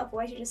fine, but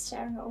otherwise you're just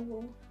staring at a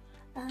wall.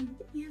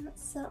 But yeah,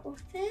 that's the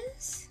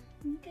office.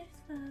 Let me go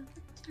further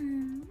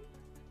down.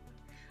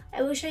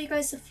 I will show you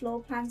guys the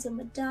floor plans when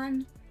we're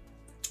done.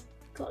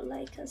 Got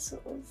like a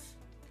sort of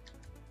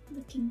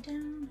looking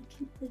down,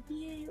 looking at the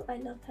view. I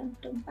love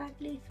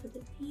Henford-On-Bagley for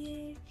the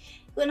view.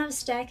 You've got another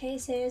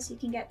staircase here so you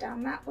can get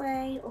down that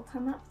way or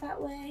come up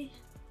that way.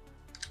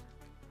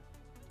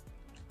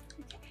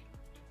 Okay.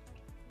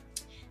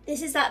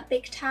 This is that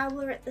big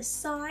tower at the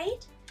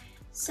side.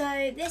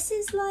 So this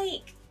is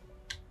like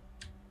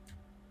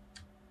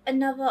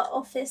another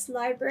office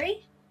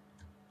library.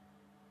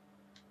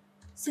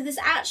 So there's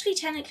actually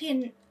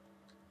technically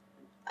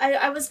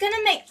I was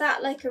gonna make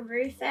that like a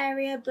roof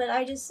area, but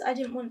I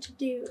didn't want to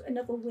do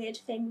another weird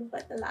thing with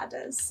like the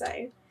ladders.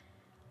 So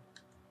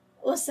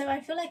also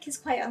I feel like it's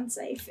quite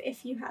unsafe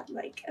if you had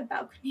like a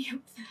balcony up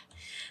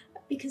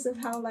there because of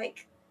how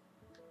like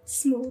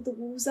small the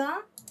walls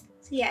are.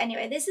 So yeah,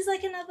 anyway, this is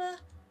like another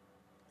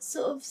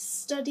sort of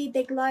study,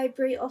 big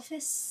library,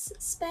 office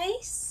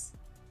space.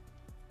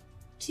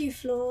 2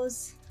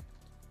 floors,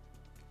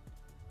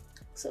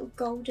 sort of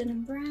golden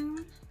and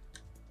brown.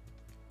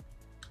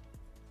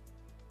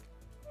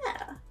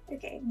 Yeah,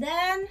 okay,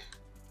 then I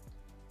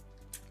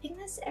think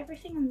that's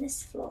everything on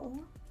this floor.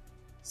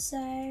 So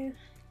I'm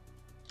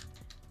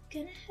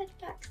gonna head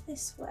back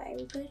this way.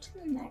 We'll go to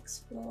the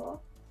next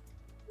floor.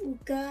 We'll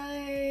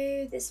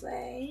go this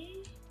way.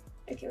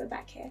 Okay, we're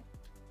back here.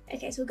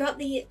 Okay, so we've got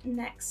the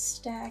next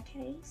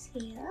staircase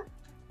here.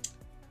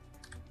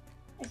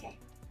 Okay.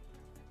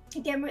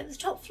 Again, we're at the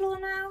top floor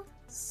now,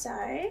 so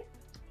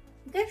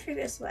we'll go through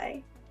this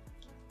way.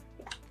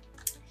 Yeah.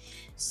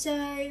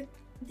 So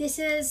this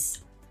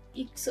is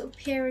you sort of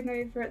peering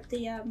over at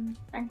the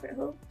banquet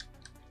hall.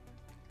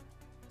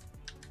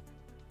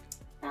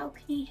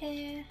 Balcony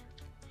here.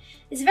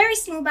 It's a very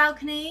small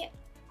balcony.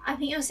 I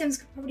think your Sims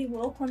could probably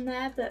walk on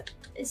there, but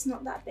it's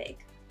not that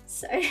big.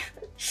 So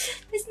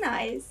it's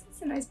nice.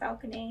 It's a nice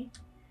balcony.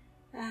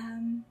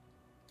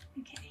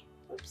 Okay,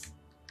 oops.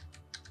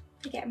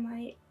 Forget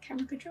my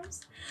camera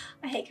controls.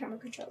 I hate camera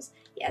controls.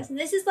 Yeah, so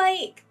this is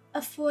like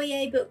a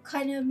foyer, but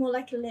kind of more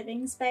like a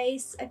living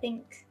space. I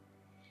think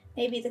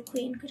maybe the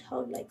Queen could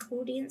hold like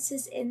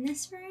audiences in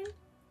this room.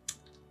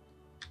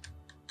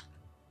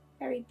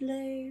 Very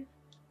blue.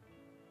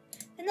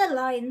 And the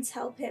lines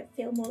help it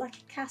feel more like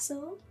a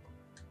castle.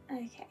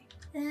 Okay,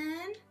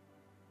 then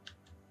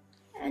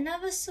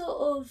another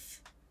sort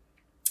of,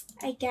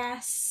 I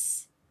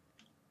guess,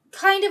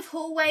 kind of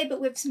hallway,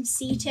 but with some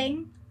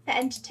seating for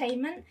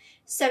entertainment.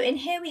 So in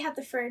here we have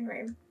the throne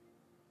room.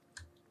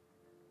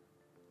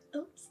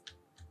 Oops.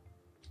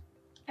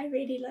 I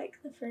really like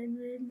the throne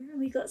room. And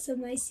we got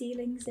some nice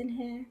ceilings in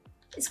here.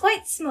 It's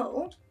quite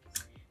small,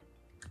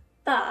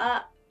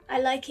 but I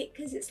like it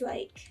because it's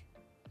like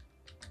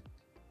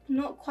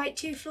not quite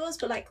 2 floors,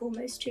 but like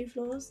almost 2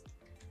 floors.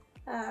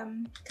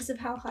 Because of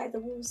how high the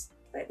walls,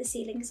 like the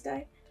ceilings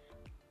go.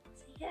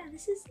 So yeah,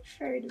 this is the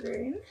throne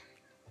room.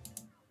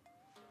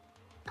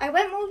 I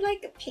went more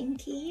like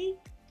pinky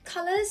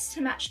colours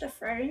to match the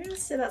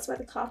thrones, so that's why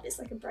the carpet's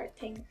like a bright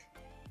pink.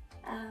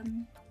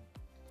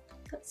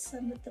 Got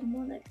some of the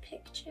monarch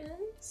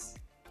pictures.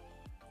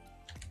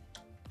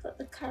 Got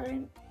the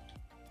current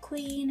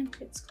Queen and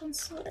Prince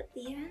Consort at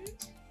the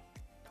end.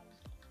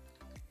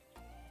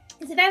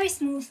 It's a very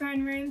small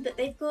throne room, but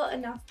they've got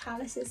enough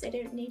palaces, they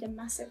don't need a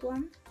massive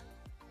one.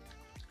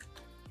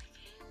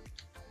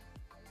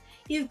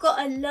 You've got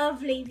a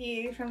lovely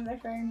view from the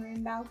throne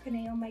room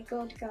balcony, oh my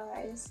god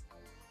guys.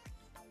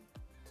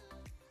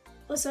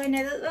 Also I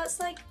know that that's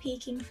like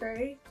peeking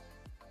through.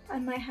 I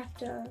might have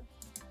to,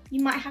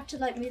 you might have to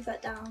like move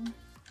that down.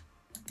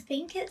 I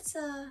think it's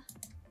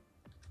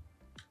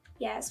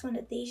yeah, it's one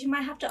of these. You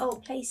might have to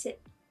place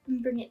it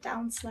and bring it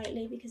down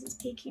slightly because it's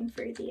peeking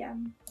through the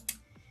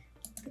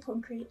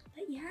concrete.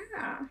 But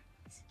yeah,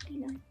 it's pretty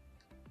nice.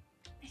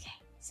 Okay,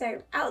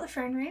 so out of the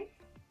throne room,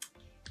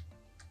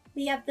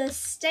 we have the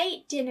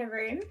state dinner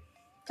room,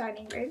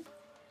 dining room.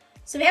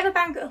 So we have a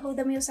banquet hall,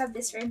 then we also have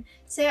this room.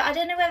 So I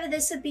don't know whether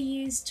this would be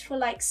used for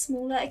like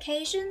smaller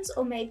occasions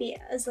or maybe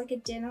as like a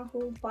dinner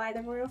hall by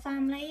the royal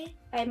family.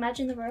 I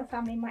imagine the royal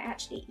family might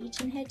actually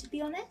eat in here, to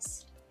be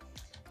honest.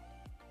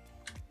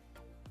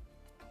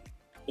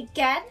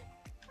 Again,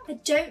 I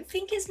don't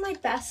think it's my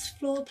best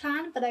floor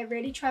plan, but I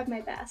really tried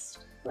my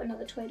best. Got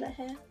another toilet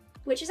here,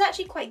 which is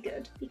actually quite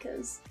good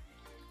because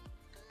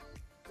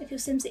if your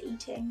Sims are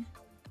eating,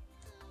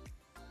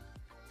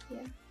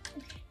 yeah,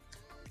 okay.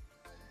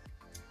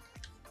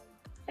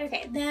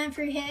 Okay, then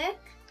through here,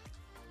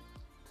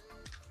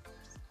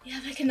 we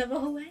have like another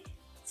hallway.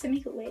 So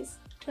many cool ways.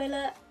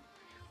 Toilet.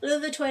 All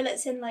of the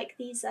toilets in like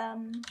these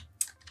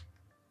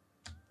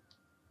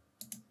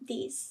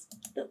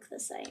look the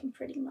same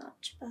pretty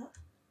much, but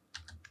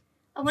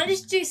I wanted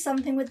to do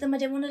something with them. I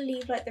didn't want to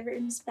leave like the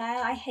rooms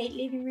bare. I hate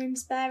leaving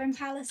rooms bare in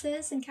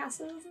palaces and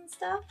castles and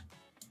stuff.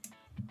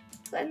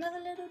 Got another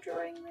little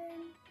drawing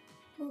room,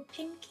 more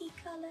pinky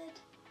coloured.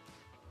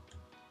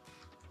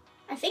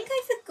 I think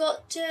I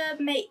forgot to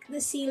make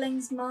the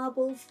ceilings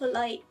marble for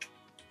like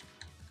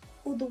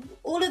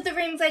all of the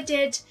rooms I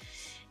did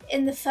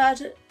in the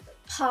third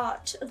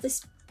part of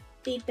this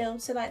speed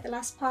build, so like the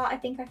last part, I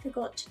think I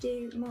forgot to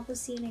do marble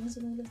ceilings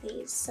on all of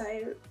these,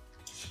 so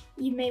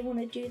you may want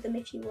to do them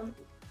if you want.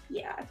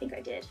 Yeah, I think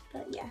I did,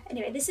 but yeah.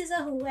 Anyway, this is a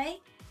hallway.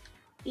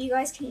 You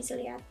guys can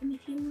easily add them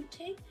if you want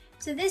to.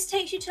 So this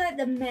takes you to like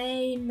the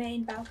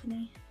main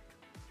balcony.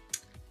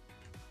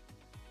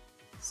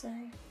 So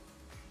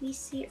we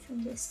see it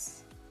from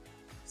this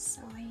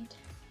side.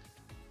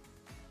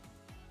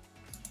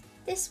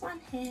 This one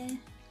here.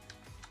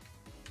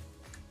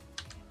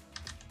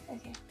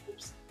 Okay,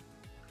 oops.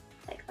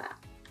 Like that.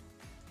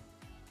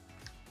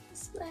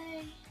 This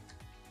way.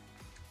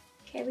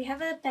 Okay, we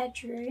have a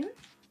bedroom.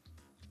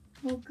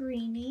 More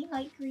greeny,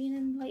 light green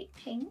and light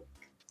pink.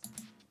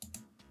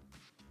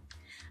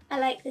 I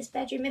like this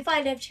bedroom. If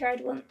I lived here,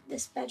 I'd want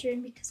this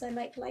bedroom because I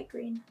like light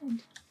green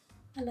and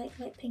I like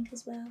light pink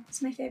as well.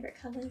 It's my favourite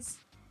colours.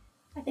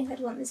 I think I'd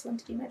want this one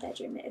to be my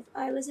bedroom if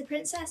I was a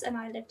princess and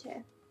I lived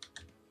here.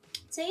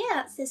 So yeah,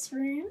 that's this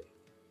room.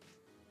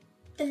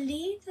 I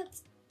believe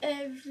that's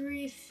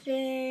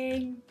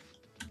everything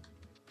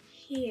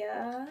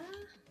here.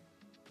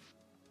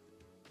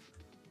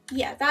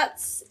 Yeah,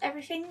 that's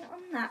everything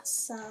on that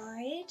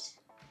side.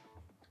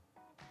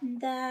 And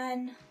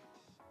then,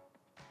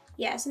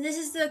 yeah, so this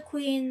is the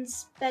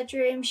Queen's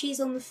bedroom.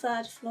 She's on the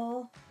 3rd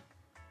floor.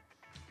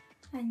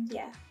 And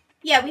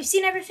yeah, we've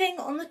seen everything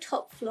on the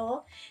top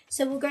floor.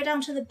 So we'll go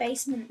down to the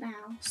basement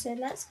now. So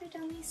let's go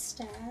down these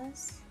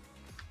stairs.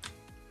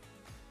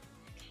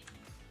 Okay.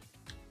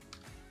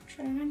 I'm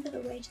trying to remember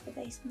the way to the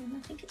basement.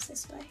 I think it's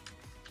this way.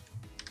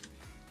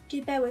 Do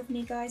bear with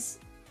me, guys.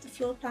 The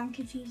floor plan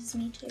confuses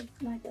me too,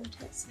 and I built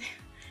it, so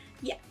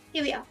yeah,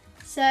 here we are.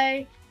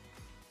 So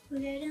we'll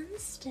go down the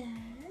stairs.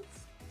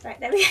 Right,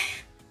 there we go.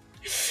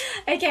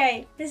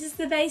 Okay, this is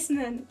the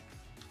basement.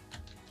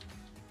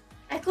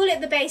 I call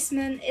it the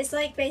basement. It's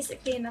like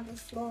basically another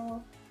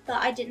floor, but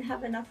I didn't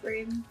have enough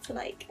room for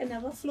like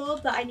another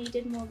floor, but I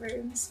needed more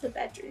rooms for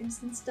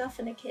bedrooms and stuff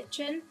and a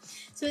kitchen.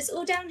 So it's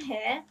all down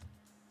here.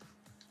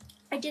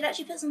 I did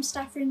actually put some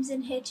staff rooms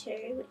in here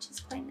too, which is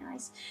quite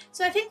nice.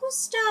 So I think we'll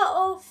start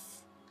off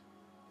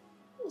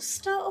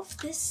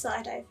this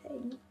side, I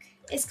think.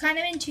 It's kind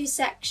of in 2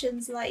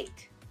 sections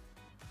like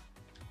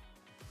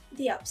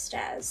the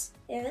upstairs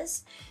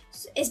is.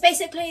 So it's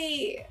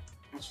basically,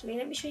 actually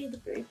let me show you the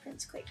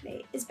blueprints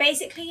quickly. It's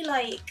basically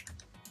like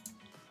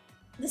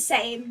the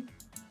same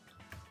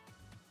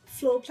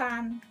floor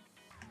plan,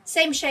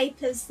 same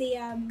shape as the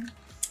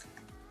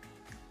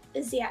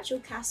actual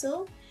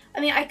castle. I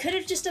mean, I could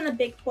have just done a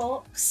big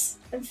box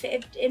and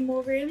fitted in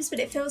more rooms, but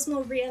it feels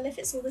more real if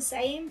it's all the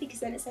same because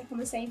then it's like on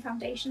the same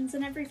foundations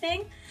and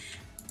everything.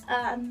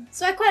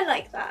 So I quite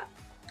like that.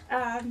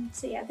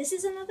 So yeah, this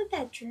is another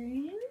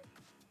bedroom.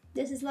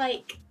 This is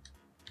like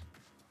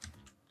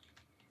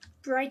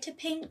brighter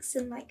pinks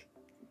and like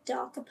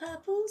darker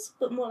purples,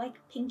 but more like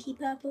pinky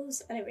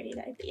purples. I don't really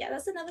know, but yeah,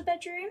 that's another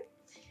bedroom.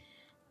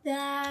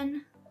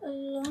 Then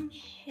along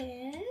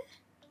here.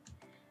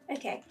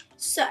 Okay,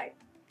 so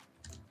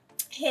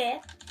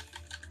here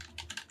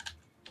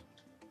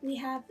we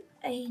have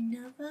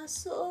another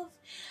sort of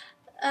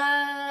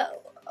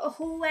a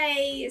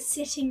hallway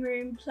sitting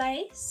room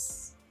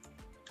place,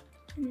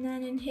 and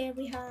then in here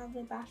we have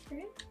a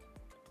bathroom.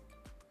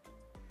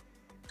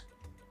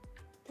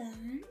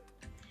 Then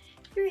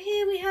through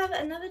here we have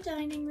another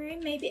dining room.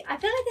 Maybe I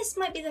feel like this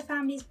might be the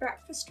family's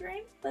breakfast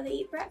room where they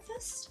eat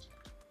breakfast.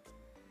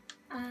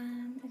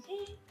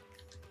 Okay,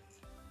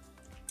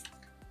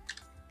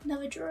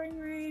 another drawing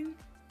room.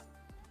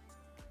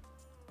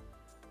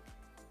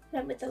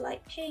 Went with the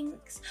light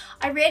pinks.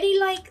 I really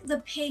like the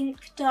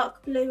pink,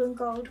 dark blue and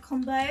gold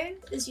combo,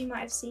 as you might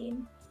have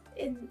seen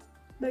in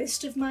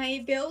most of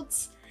my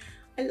builds.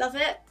 I love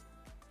it.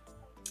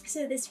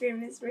 So this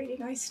room is really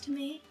nice to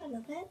me. I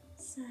love it.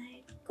 So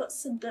got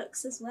some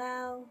books as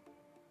well.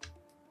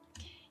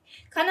 Okay.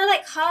 Kind of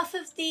like half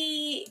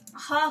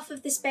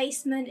of this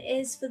basement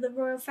is for the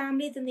royal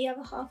family, then the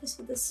other half is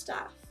for the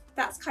staff.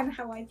 That's kind of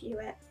how I view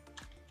it.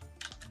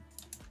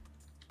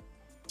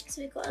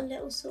 So we've got a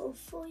little sort of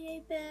foyer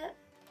bit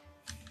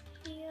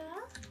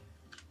here.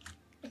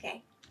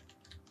 Okay.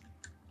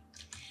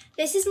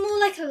 This is more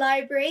like a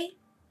library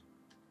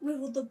with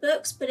all the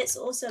books, but it's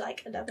also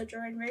like another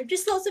drawing room.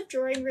 Just lots of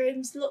drawing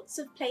rooms, lots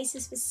of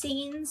places for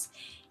scenes.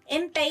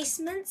 In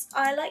basements,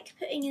 I like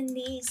putting in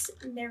these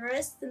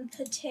mirrors than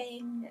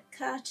putting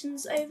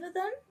curtains over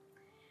them,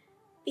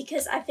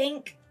 because I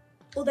think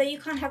although you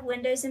can't have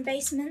windows in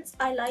basements,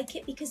 I like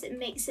it because it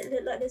makes it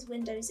look like there's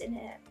windows in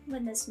it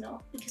when there's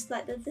not. Because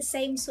like they're the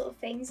same sort of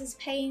things as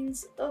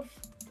panes of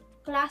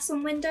glass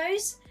on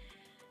windows.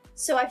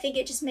 So I think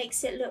it just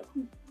makes it look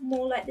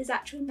more like there's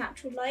actual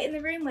natural light in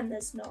the room when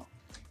there's not.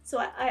 So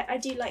I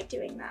do like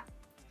doing that.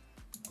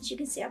 As you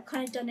can see, I've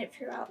kind of done it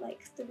throughout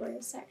like the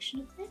royal section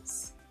of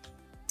this.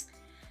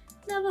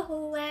 Another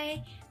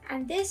hallway,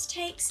 and this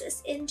takes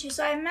us into,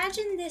 so I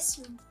imagine this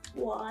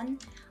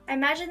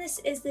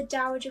is the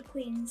Dowager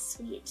Queen's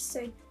suite,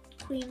 so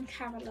Queen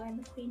Caroline,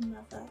 the Queen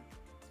Mother,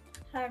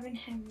 her and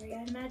Henry.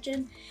 I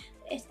imagine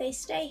if they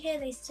stay here,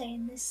 they stay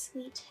in this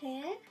suite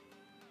here.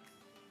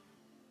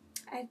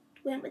 I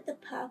went with the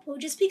purple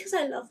just because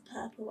I love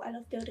purple. I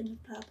love building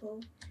with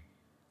purple.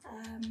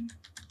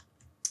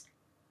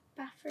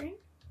 Bathroom,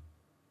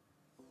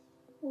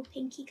 all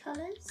pinky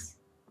colours.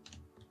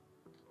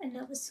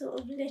 Another sort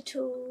of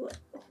little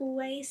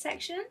hallway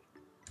section,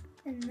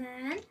 and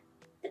then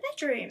the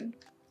bedroom.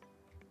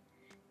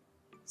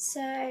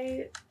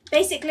 So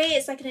basically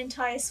it's like an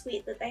entire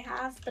suite that they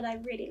have, but I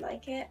really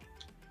like it.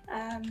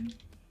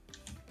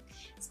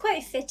 It's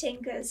quite fitting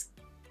because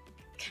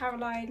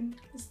Caroline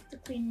is the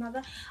Queen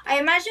Mother. I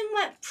imagine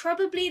what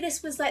probably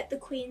this was like the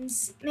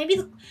Queen's, maybe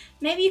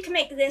you can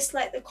make this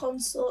like the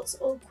consort's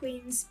or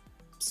Queen's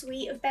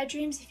suite of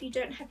bedrooms if you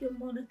don't have your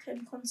monarch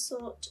and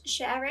consort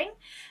sharing,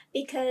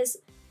 because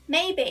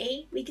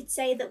maybe we could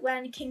say that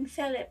when King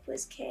Philip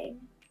was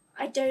king,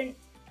 I don't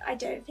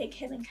think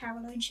him and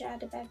Caroline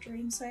shared a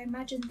bedroom, so I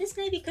imagine this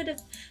maybe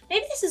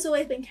this has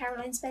always been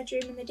Caroline's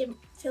bedroom and they didn't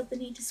feel the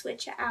need to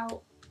switch it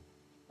out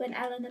when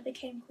Eleanor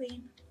became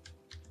queen.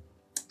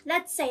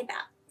 Let's say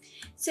that.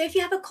 So if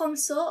you have a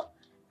consort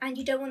and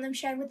you don't want them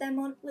sharing with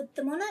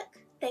the monarch,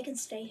 they can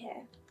stay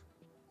here.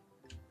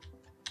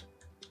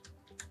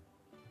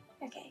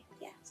 Okay,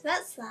 yeah, so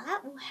that's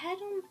that. We'll head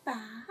on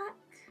back.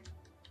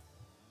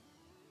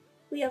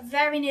 We are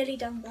very nearly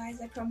done, guys,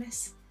 I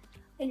promise.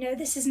 I know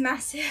this is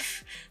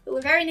massive, but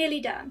we're very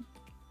nearly done.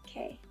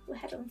 Okay, we'll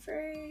head on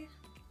through.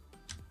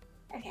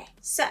 Okay,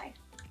 so,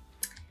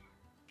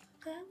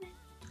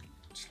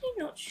 actually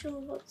not sure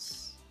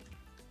what's...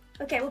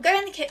 Okay, we'll go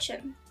in the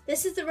kitchen.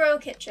 This is the royal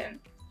kitchen.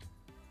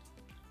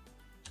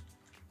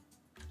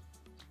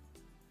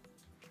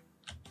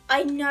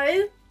 I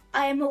know,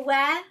 I am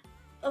aware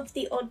of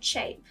the odd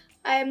shape.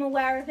 I am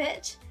aware of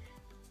it,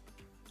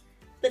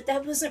 but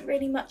there wasn't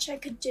really much I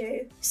could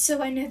do.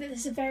 So I know that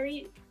there's a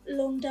very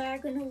long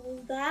diagonal wall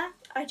there.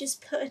 I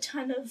just put a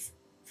ton of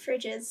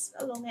fridges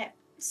along it.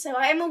 So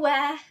I am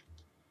aware.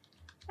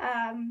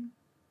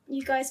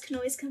 You guys can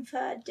always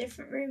convert a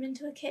different room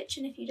into a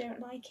kitchen if you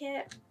don't like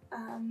it.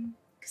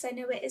 Because I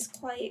know it is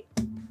quite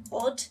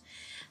odd.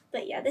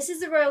 But yeah, this is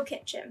the royal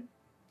kitchen.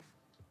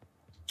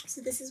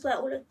 So this is where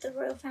all of the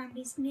royal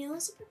family's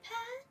meals are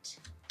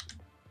prepared.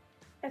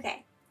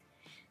 Okay.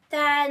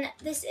 Then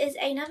this is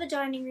another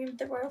dining room of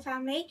the royal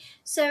family.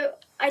 So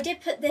I did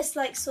put this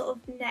like sort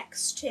of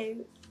next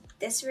to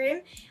this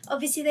room.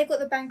 Obviously they've got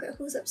the banquet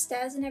halls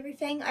upstairs and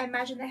everything. I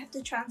imagine they have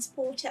to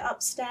transport it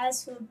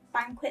upstairs for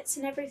banquets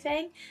and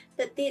everything.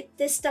 But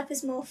this stuff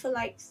is more for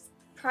like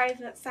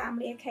private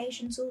family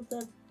occasions. All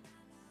the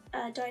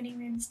dining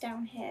rooms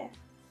down here.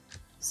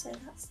 So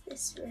that's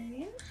this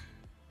room.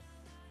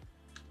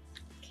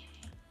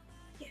 Okay,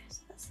 yeah,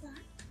 so that's that.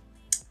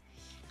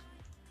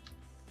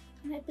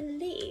 And I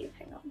believe,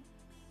 hang on,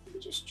 let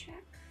me just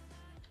check.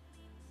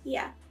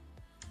 Yeah.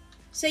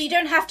 So you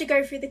don't have to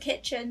go through the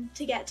kitchen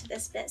to get to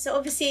this bit. So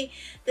obviously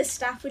the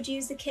staff would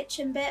use the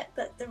kitchen bit,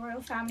 but the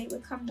royal family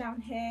would come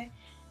down here,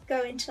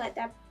 go into like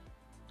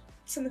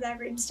some of their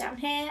rooms down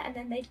here, and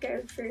then they'd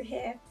go through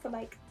here for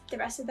like the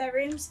rest of their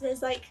rooms. So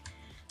there's like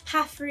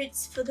path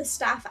routes for the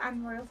staff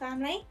and royal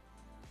family.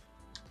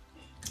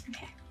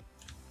 Okay.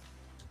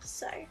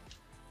 So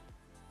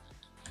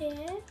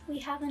here we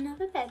have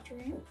another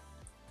bedroom.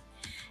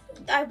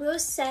 I will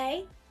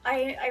say,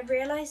 I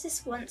realised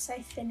this once I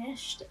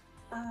finished,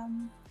 I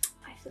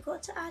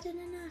forgot to add in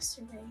a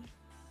nursery,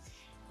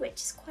 which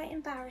is quite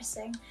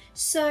embarrassing.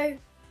 So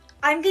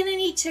I'm going to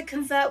need to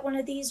convert one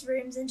of these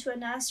rooms into a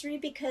nursery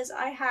because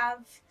I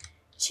have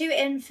 2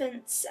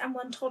 infants and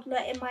 1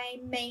 toddler in my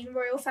main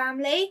royal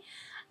family.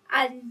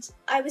 And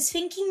I was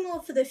thinking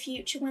more for the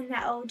future when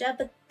they're older,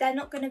 but that's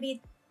not going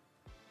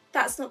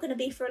to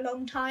be for a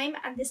long time,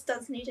 and this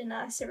does need a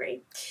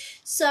nursery.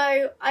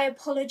 So I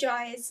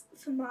apologise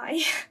for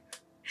my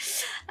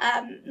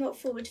not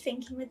forward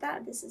thinking with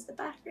that. This is the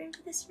bathroom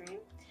for this room.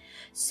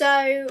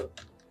 So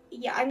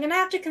yeah, I'm gonna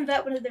have to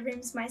convert one of the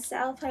rooms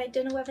myself. I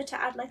don't know whether to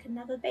add like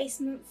another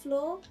basement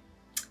floor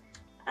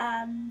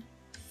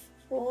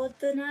for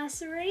the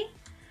nursery.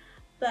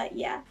 But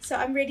yeah, so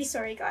I'm really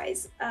sorry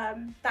guys.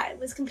 That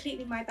was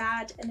completely my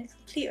bad and a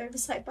complete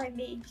oversight by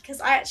me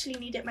because I actually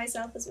need it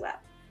myself as well.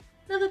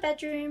 Another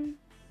bedroom.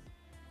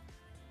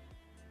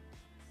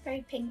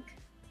 Very pink.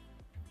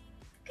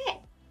 Okay.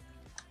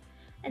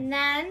 And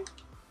then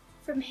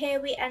from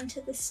here we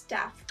enter the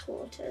staff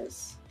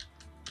quarters.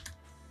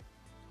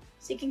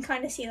 So you can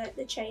kind of see like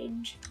the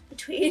change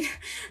between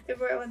the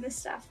royal and the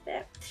staff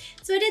bit.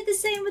 So I did the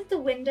same with the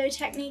window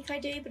technique I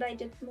do, but I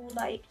did more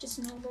like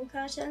just normal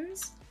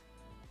curtains.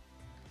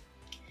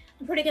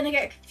 I'm probably going to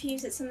get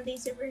confused that some of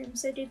these are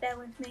rooms, so do bear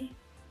with me.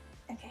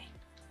 Okay.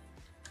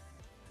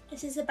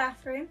 This is a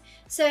bathroom.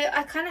 So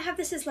I kind of have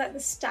this as like the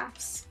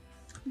staff's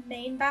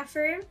main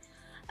bathroom.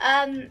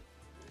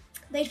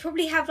 They'd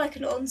probably have like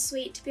an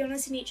ensuite, to be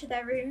honest, in each of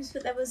their rooms,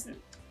 but there wasn't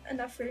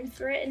enough room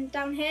for it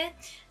down here.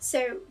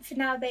 So for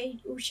now they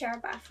all share a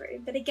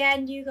bathroom. But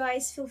again, you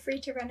guys feel free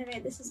to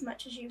renovate this as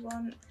much as you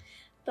want.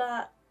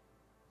 But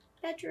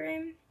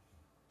bedroom,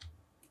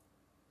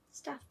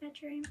 staff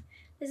bedroom.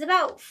 There's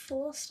about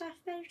 4 staff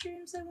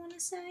bedrooms, I want to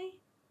say.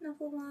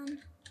 Another one.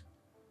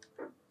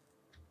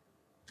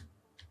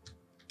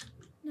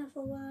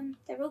 Another one.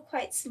 They're all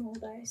quite small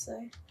though,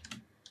 so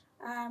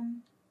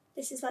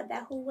this is like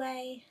their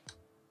hallway.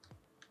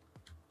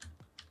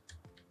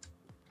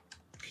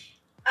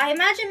 I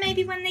imagine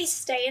maybe when they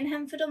stay in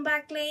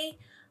Henford-On-Bagley,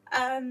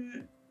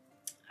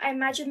 I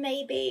imagine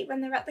maybe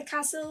when they're at the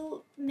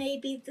castle,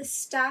 maybe the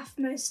staff,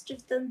 most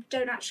of them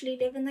don't actually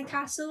live in the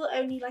castle,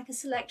 only like a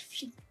select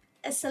few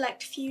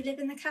live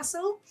in the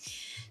castle.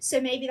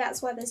 So maybe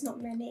that's why there's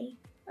not many.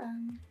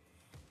 Okay,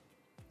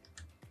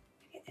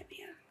 there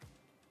we are.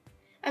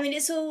 I mean,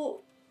 it's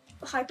all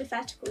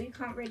hypothetical, you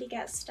can't really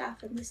get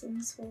staff in The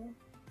Sims 4.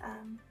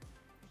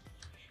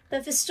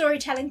 But for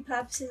storytelling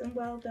purposes and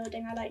world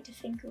building, I like to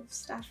think of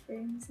staff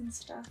rooms and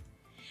stuff.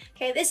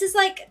 Okay, this is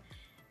like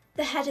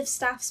the head of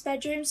staff's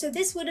bedroom. So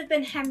this would have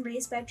been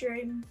Henry's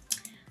bedroom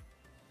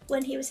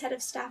when he was head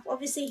of staff.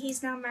 Obviously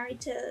he's now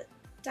married to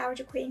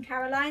Dowager Queen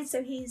Caroline,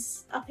 so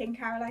he's up in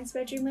Caroline's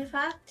bedroom with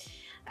her.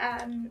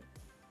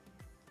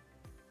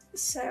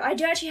 So I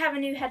do actually have a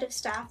new head of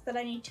staff that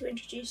I need to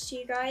introduce to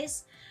you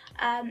guys.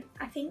 I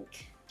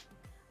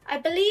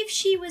believe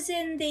she was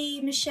in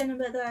the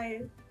machinima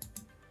though,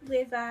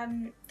 with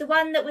the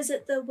one that was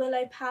at the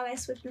Willow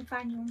Palace with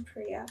Nathaniel and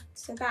Priya.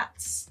 So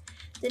that's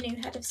the new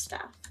head of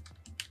staff.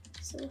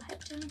 So we'll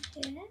head down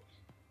here.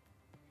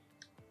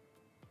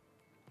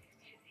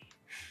 Okay.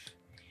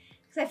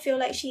 Because I feel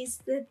like she's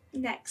the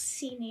next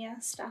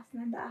senior staff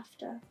member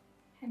after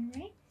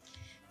Henry.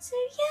 So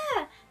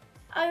yeah,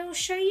 I will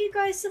show you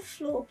guys the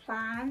floor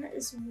plan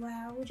as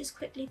well. We'll just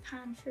quickly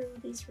pan through all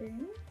these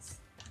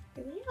rooms.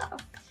 Here we are.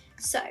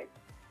 So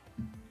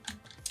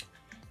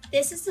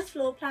this is the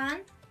floor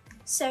plan.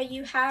 So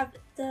you have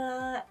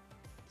the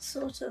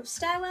sort of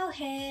stairwell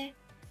here,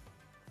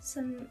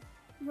 some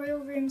royal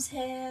rooms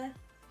here,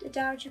 the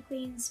Dowager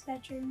Queen's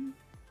bedroom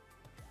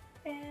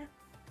there,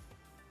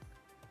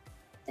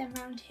 then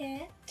round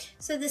here.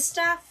 So the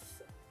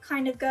staff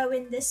kind of go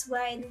in this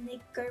way and then they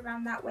go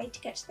around that way to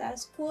get to their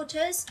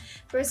quarters,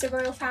 whereas the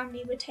royal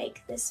family would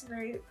take this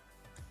route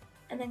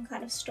and then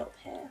kind of stop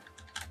here.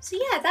 So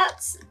yeah,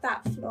 that's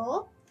that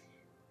floor.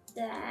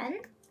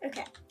 Then,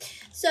 okay,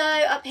 so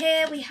up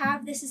here we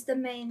have, this is the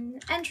main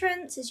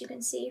entrance, as you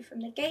can see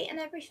from the gate and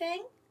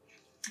everything.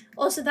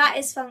 Also, that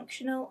is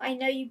functional. I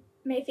know you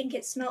may think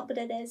it's not, but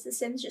it is. The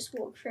Sims just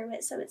walk through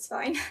it, so it's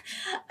fine.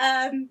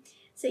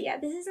 So yeah,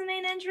 this is the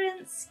main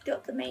entrance.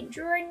 Got the main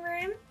drawing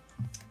room.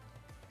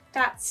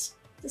 That's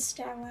the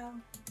stairwell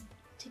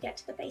to get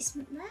to the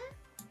basement there.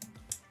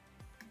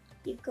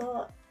 You've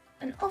got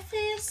an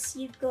office.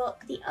 You've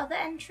got the other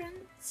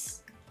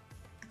entrance.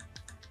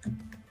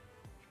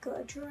 You've got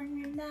a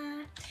drawing room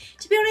there.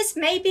 To be honest,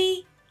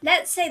 maybe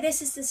let's say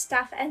this is the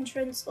staff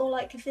entrance or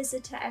like a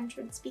visitor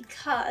entrance,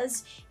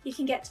 because you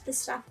can get to the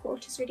staff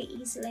quarters really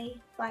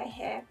easily via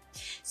here.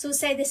 So we'll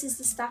say this is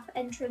the staff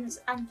entrance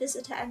and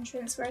visitor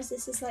entrance, whereas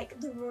this is like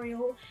the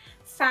royal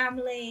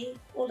family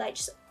or like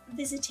just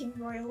visiting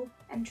royal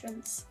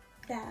entrance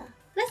there.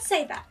 Let's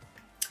say that.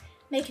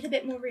 Make it a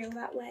bit more real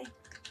that way.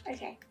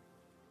 Okay.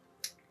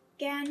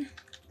 Again,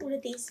 all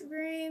of these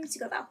rooms,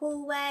 you've got that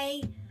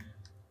hallway.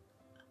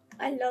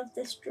 I love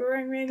this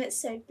drawing room, it's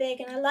so big,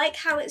 and I like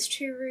how it's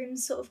two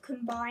rooms sort of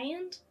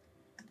combined.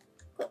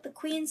 Got the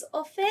Queen's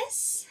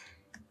office.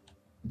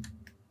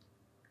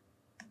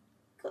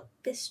 Got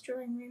this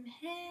drawing room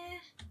here.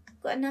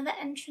 Got another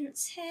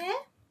entrance here.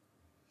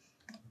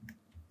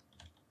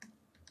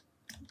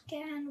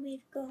 Again,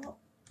 we've got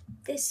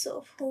this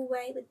sort of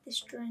hallway with this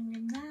drawing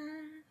room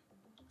there.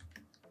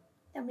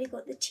 Then we've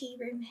got the tea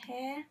room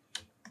here.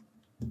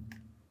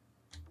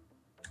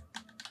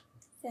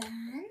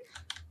 Then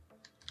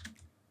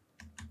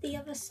the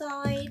other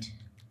side,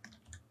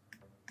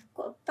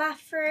 got a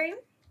bathroom.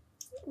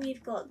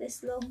 We've got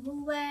this long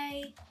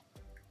hallway.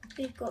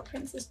 We've got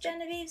Princess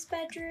Genevieve's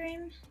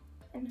bedroom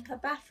and her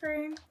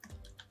bathroom.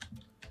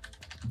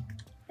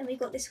 And we've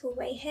got this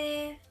hallway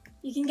here.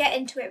 You can get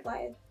into it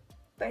via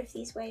both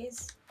these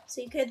ways.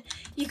 So you could,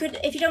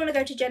 if you don't want to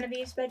go to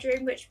Genevieve's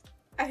bedroom, which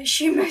I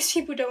assume most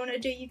people don't want to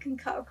do, you can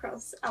cut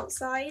across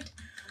outside,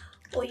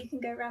 or you can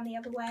go around the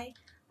other way.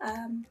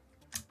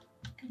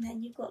 And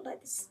then you've got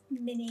like this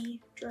mini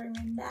drawing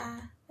room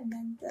there, and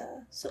then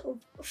the sort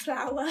of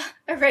flower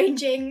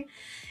arranging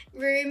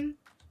room.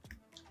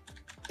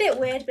 Bit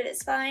weird, but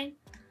it's fine.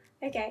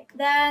 Okay,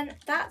 then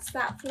that's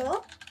that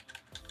floor.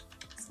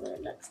 That's what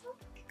it looks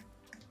like.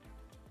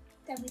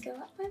 Then we go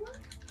up by one.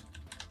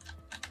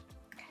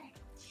 Okay.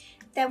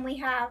 Then we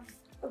have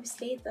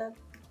obviously the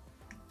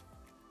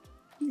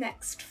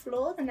next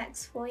floor, the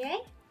next foyer.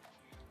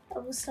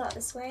 We'll start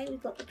this way.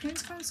 We've got the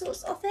Prince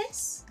Consort's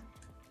office.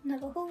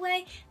 Another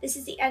hallway. This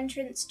is the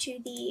entrance to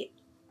the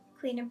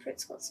Queen and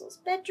Prince Consort's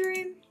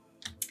bedroom.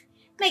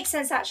 Makes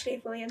sense actually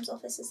if William's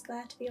office is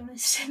there, to be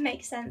honest. It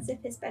makes sense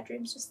if his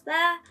bedroom's just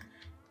there.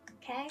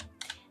 Okay.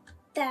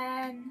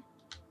 Then,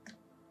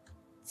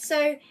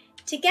 so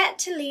to get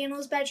to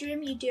Leonor's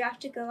bedroom, you do have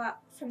to go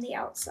up from the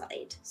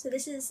outside. So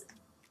this is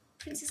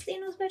Princess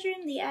Leonor's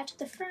bedroom, the heir to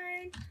the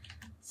throne.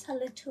 It's her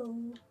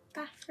little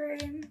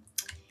bathroom.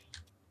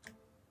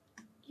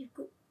 You've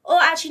got, oh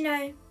actually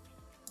no.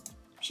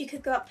 she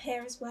could go up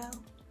here as well,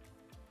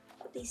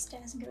 up these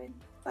stairs and go in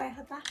via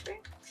her bathroom.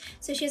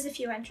 So she has a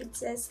few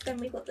entrances. Then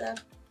we've got the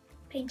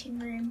painting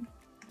room,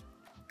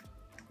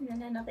 and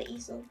then another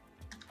easel.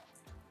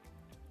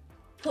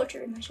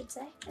 Portrait room, I should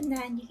say. And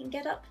then you can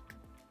get up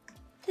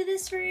to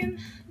this room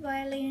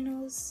via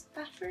Leonor's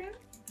bathroom.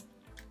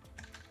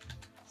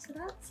 So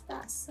that's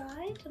that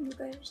side, and we'll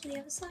go over to the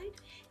other side.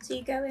 So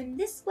you go in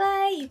this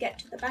way, you get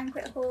to the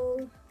banquet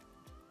hall,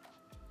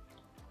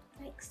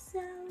 like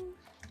so.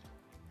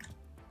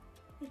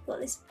 We've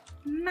got this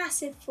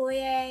massive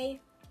foyer.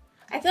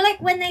 I feel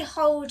like when they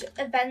hold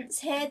events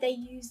here,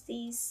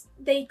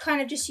 they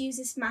kind of just use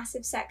this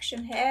massive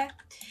section here.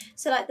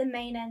 So like the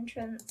main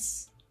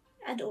entrance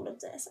and all of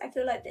this. I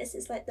feel like this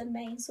is like the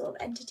main sort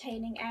of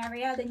entertaining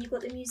area. Then you've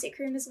got the music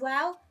room as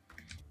well.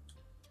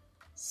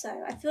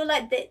 So I feel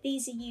like that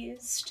these are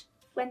used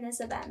when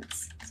there's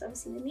events. So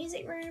obviously the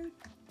music room.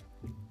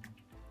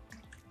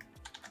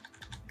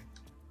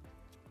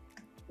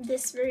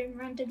 This room,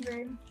 random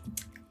room.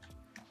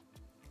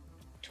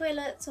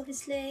 Toilets,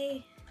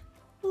 obviously.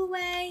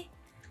 Hallway.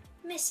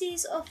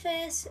 Missy's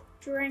office.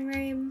 Drawing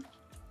room.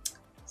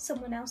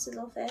 Someone else's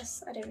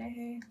office. I don't know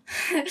who.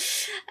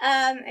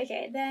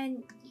 Okay,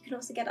 then you can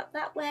also get up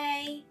that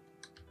way.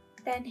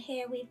 Then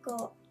here we've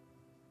got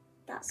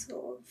that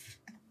sort of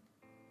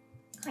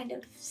kind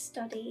of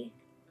study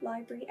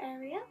library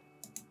area.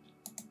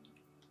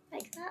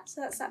 Like that.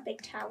 So that's that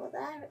big tower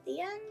there at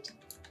the end.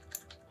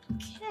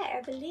 Okay,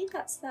 I believe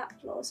that's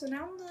that floor. So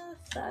now on the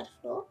third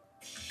floor.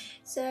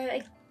 So,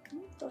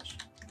 oh gosh.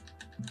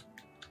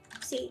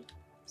 See,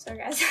 sorry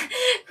guys.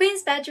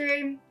 Queen's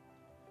bedroom.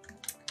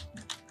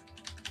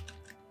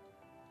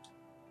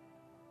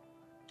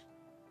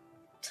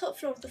 Top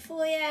floor of the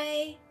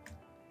foyer.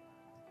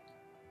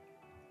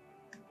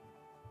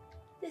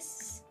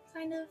 This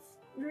kind of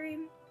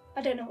room.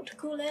 I don't know what to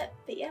call it,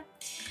 but yeah.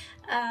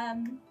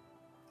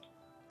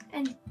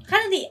 And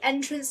kind of the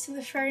entrance to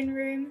the throne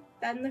room,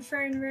 then the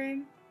throne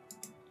room.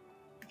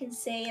 You can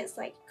see it's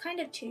like kind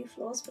of 2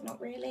 floors, but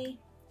not really.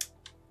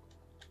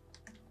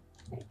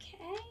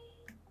 Okay,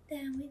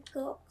 then we've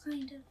got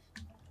kind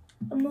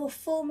of a more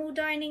formal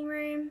dining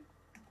room,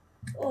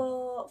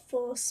 or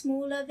for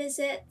smaller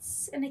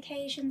visits and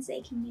occasions,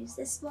 they can use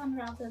this one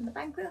rather than the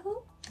banquet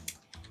hall.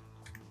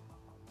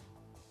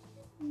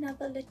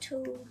 Another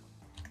little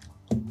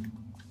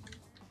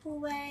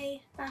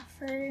hallway,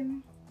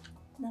 bathroom.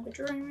 Another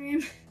drawing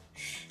room.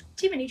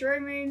 Too many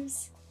drawing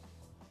rooms.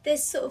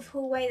 This sort of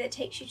hallway that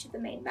takes you to the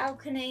main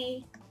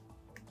balcony.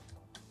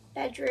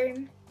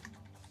 Bedroom.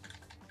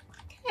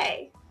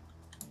 Okay.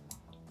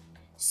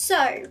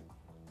 So,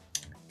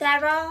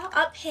 there are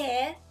up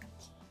here.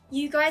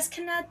 You guys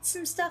can add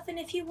some stuff in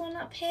if you want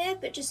up here,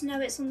 but just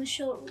know it's on the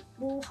short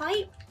wall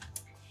height.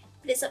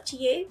 But it's up to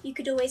you. You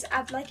could always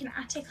add like an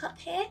attic up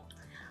here.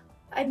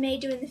 I may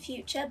do in the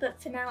future,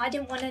 but for now I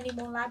didn't want any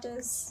more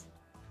ladders.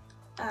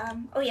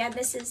 Oh yeah,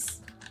 this is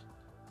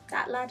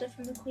that ladder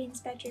from the Queen's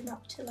bedroom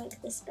up to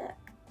like this bit.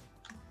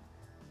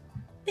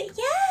 But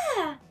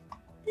yeah,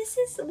 this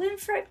is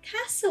Winthrope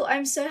Castle.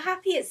 I'm so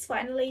happy it's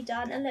finally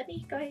done. And let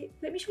me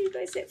show you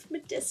guys it from a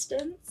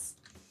distance.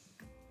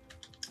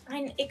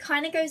 And it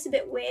kind of goes a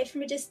bit weird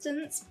from a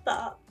distance,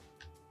 but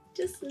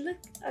just look.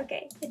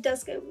 Okay, it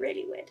does go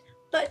really weird,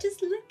 but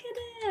just look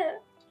at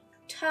it.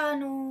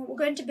 Eternal. We'll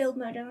go into build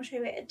mode and I'll show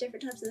you it at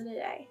different times of the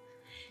day.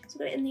 So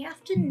we've got it in the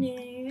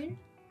afternoon.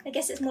 I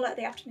guess it's more like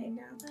the afternoon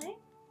now, though.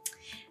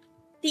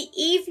 The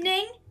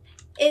evening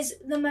is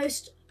the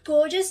most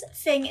gorgeous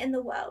thing in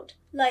the world.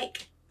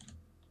 Like,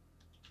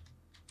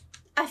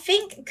 I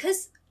think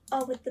because,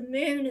 oh, with the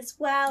moon as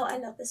well, I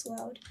love this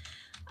world.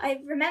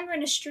 I remember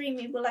in a stream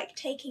we were like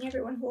taking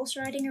everyone horse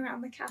riding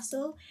around the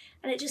castle,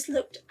 and it just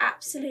looked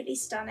absolutely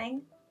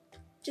stunning,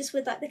 just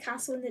with like the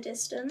castle in the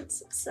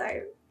distance.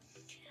 So,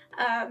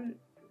 I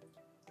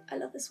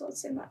love this world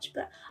so much.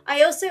 But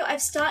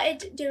I've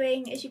started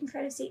doing, as you can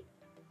kind of see,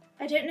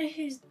 I don't know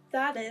whose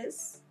that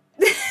is.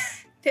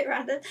 Bit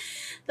random.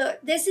 But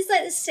this is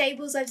like the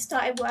stables I've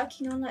started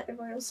working on, like the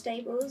royal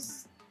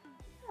stables.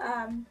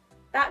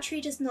 That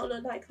tree does not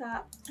look like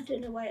that. I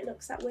don't know why it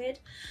looks that weird.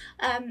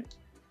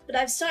 But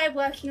I've started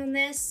working on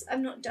this.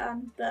 I'm not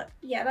done, but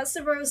yeah, that's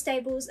the royal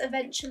stables.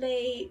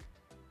 Eventually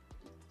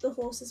the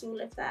horses will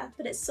live there,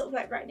 but it's sort of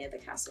like right near the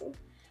castle.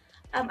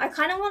 I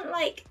kind of want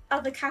like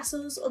other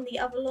castles on the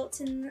other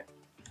lots in...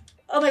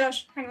 Oh my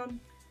gosh, hang on.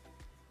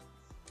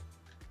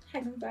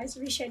 Hang on guys,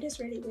 reshade is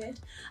really weird.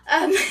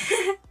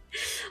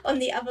 On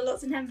the other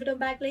lots in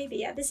Henford-On-Bagley, but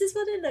yeah, this is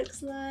what it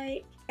looks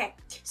like. Okay,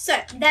 so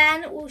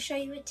then we'll show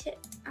you a tip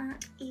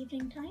at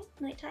evening time,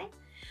 night time.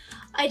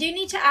 I do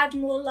need to add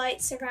more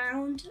lights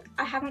around.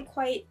 I haven't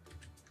quite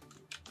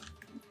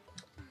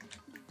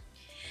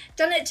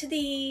done it to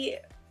the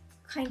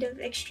kind of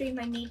extreme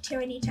I need to.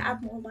 I need to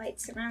add more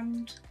lights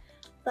around,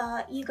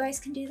 but you guys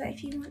can do that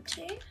if you want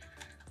to.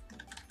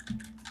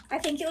 I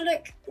think it'll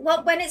look,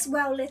 well, when it's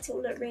well lit,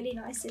 it'll look really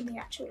nice in the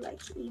actual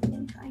like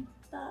evening time.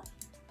 But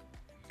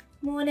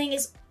morning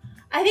is,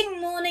 I think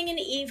morning and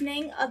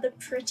evening are the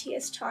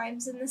prettiest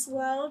times in this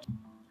world.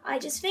 I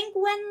just think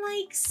when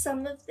like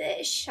some of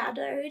it is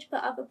shadowed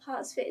but other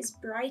parts of it is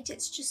bright,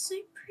 it's just so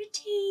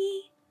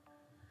pretty.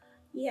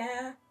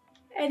 Yeah,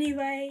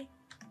 anyway.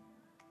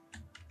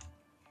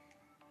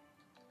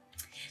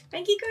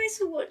 Thank you guys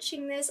for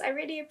watching this. I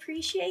really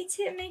appreciate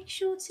it. Make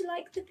sure to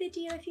like the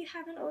video if you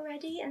haven't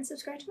already and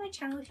subscribe to my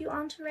channel if you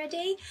aren't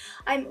already.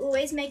 I'm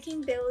always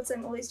making builds.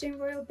 I'm always doing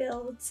royal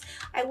builds.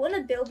 I want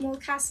to build more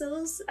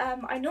castles.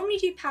 I normally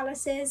do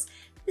palaces.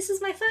 This is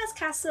my first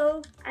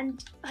castle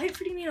and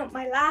hopefully not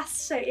my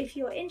last, so if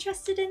you're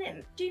interested in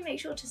it, do make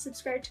sure to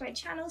subscribe to my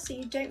channel so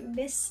you don't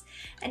miss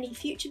any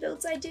future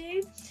builds I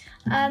do.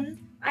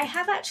 I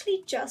have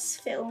actually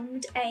just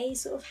filmed a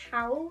sort of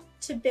how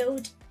to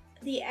build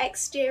the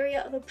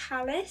exterior of a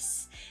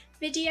palace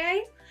video,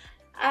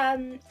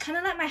 kind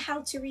of like my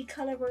how to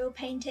recolor royal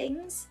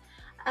paintings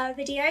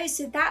video,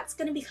 so that's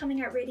going to be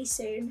coming out really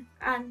soon,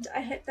 and I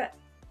hope that,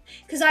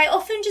 because I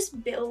often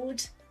just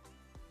build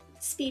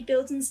speed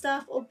builds and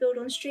stuff or build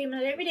on stream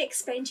and I don't really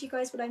explain to you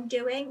guys what I'm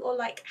doing or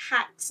like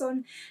hacks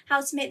on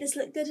how to make this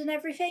look good and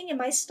everything in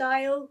my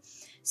style,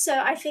 so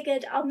I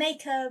figured I'll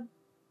make a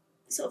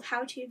sort of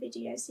how-to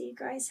video so you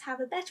guys have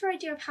a better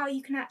idea of how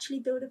you can actually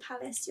build a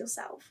palace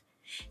yourself.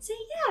 So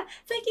yeah,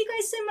 thank you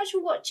guys so much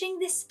for watching.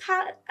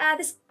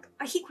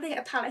 I keep calling it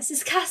a palace,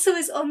 this castle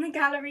is on the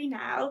gallery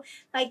now.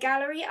 My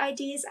gallery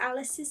ID is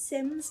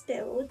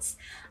alicessimsbuilds.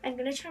 I'm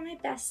going to try my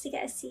best to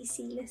get a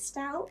CC list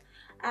out.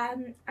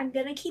 I'm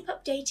going to keep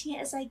updating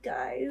it as I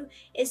go.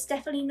 It's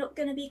definitely not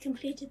going to be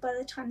completed by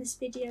the time this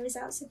video is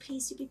out, so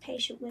please do be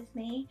patient with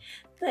me.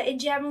 But in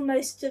general,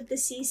 most of the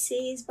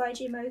CCs by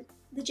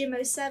the Jim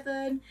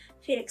 07,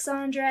 Felix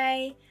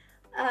Andre,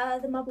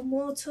 the Marble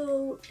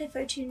Mortal,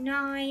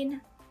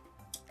 Cliff029,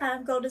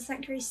 Golden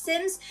Sanctuary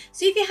Sims.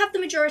 So if you have the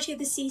majority of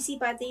the CC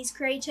by these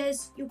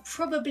creators, you'll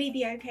probably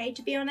be okay,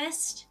 to be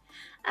honest.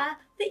 But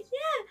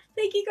yeah,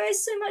 thank you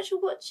guys so much for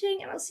watching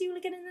and I'll see you all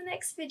again in the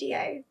next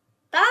video.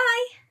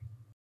 Bye!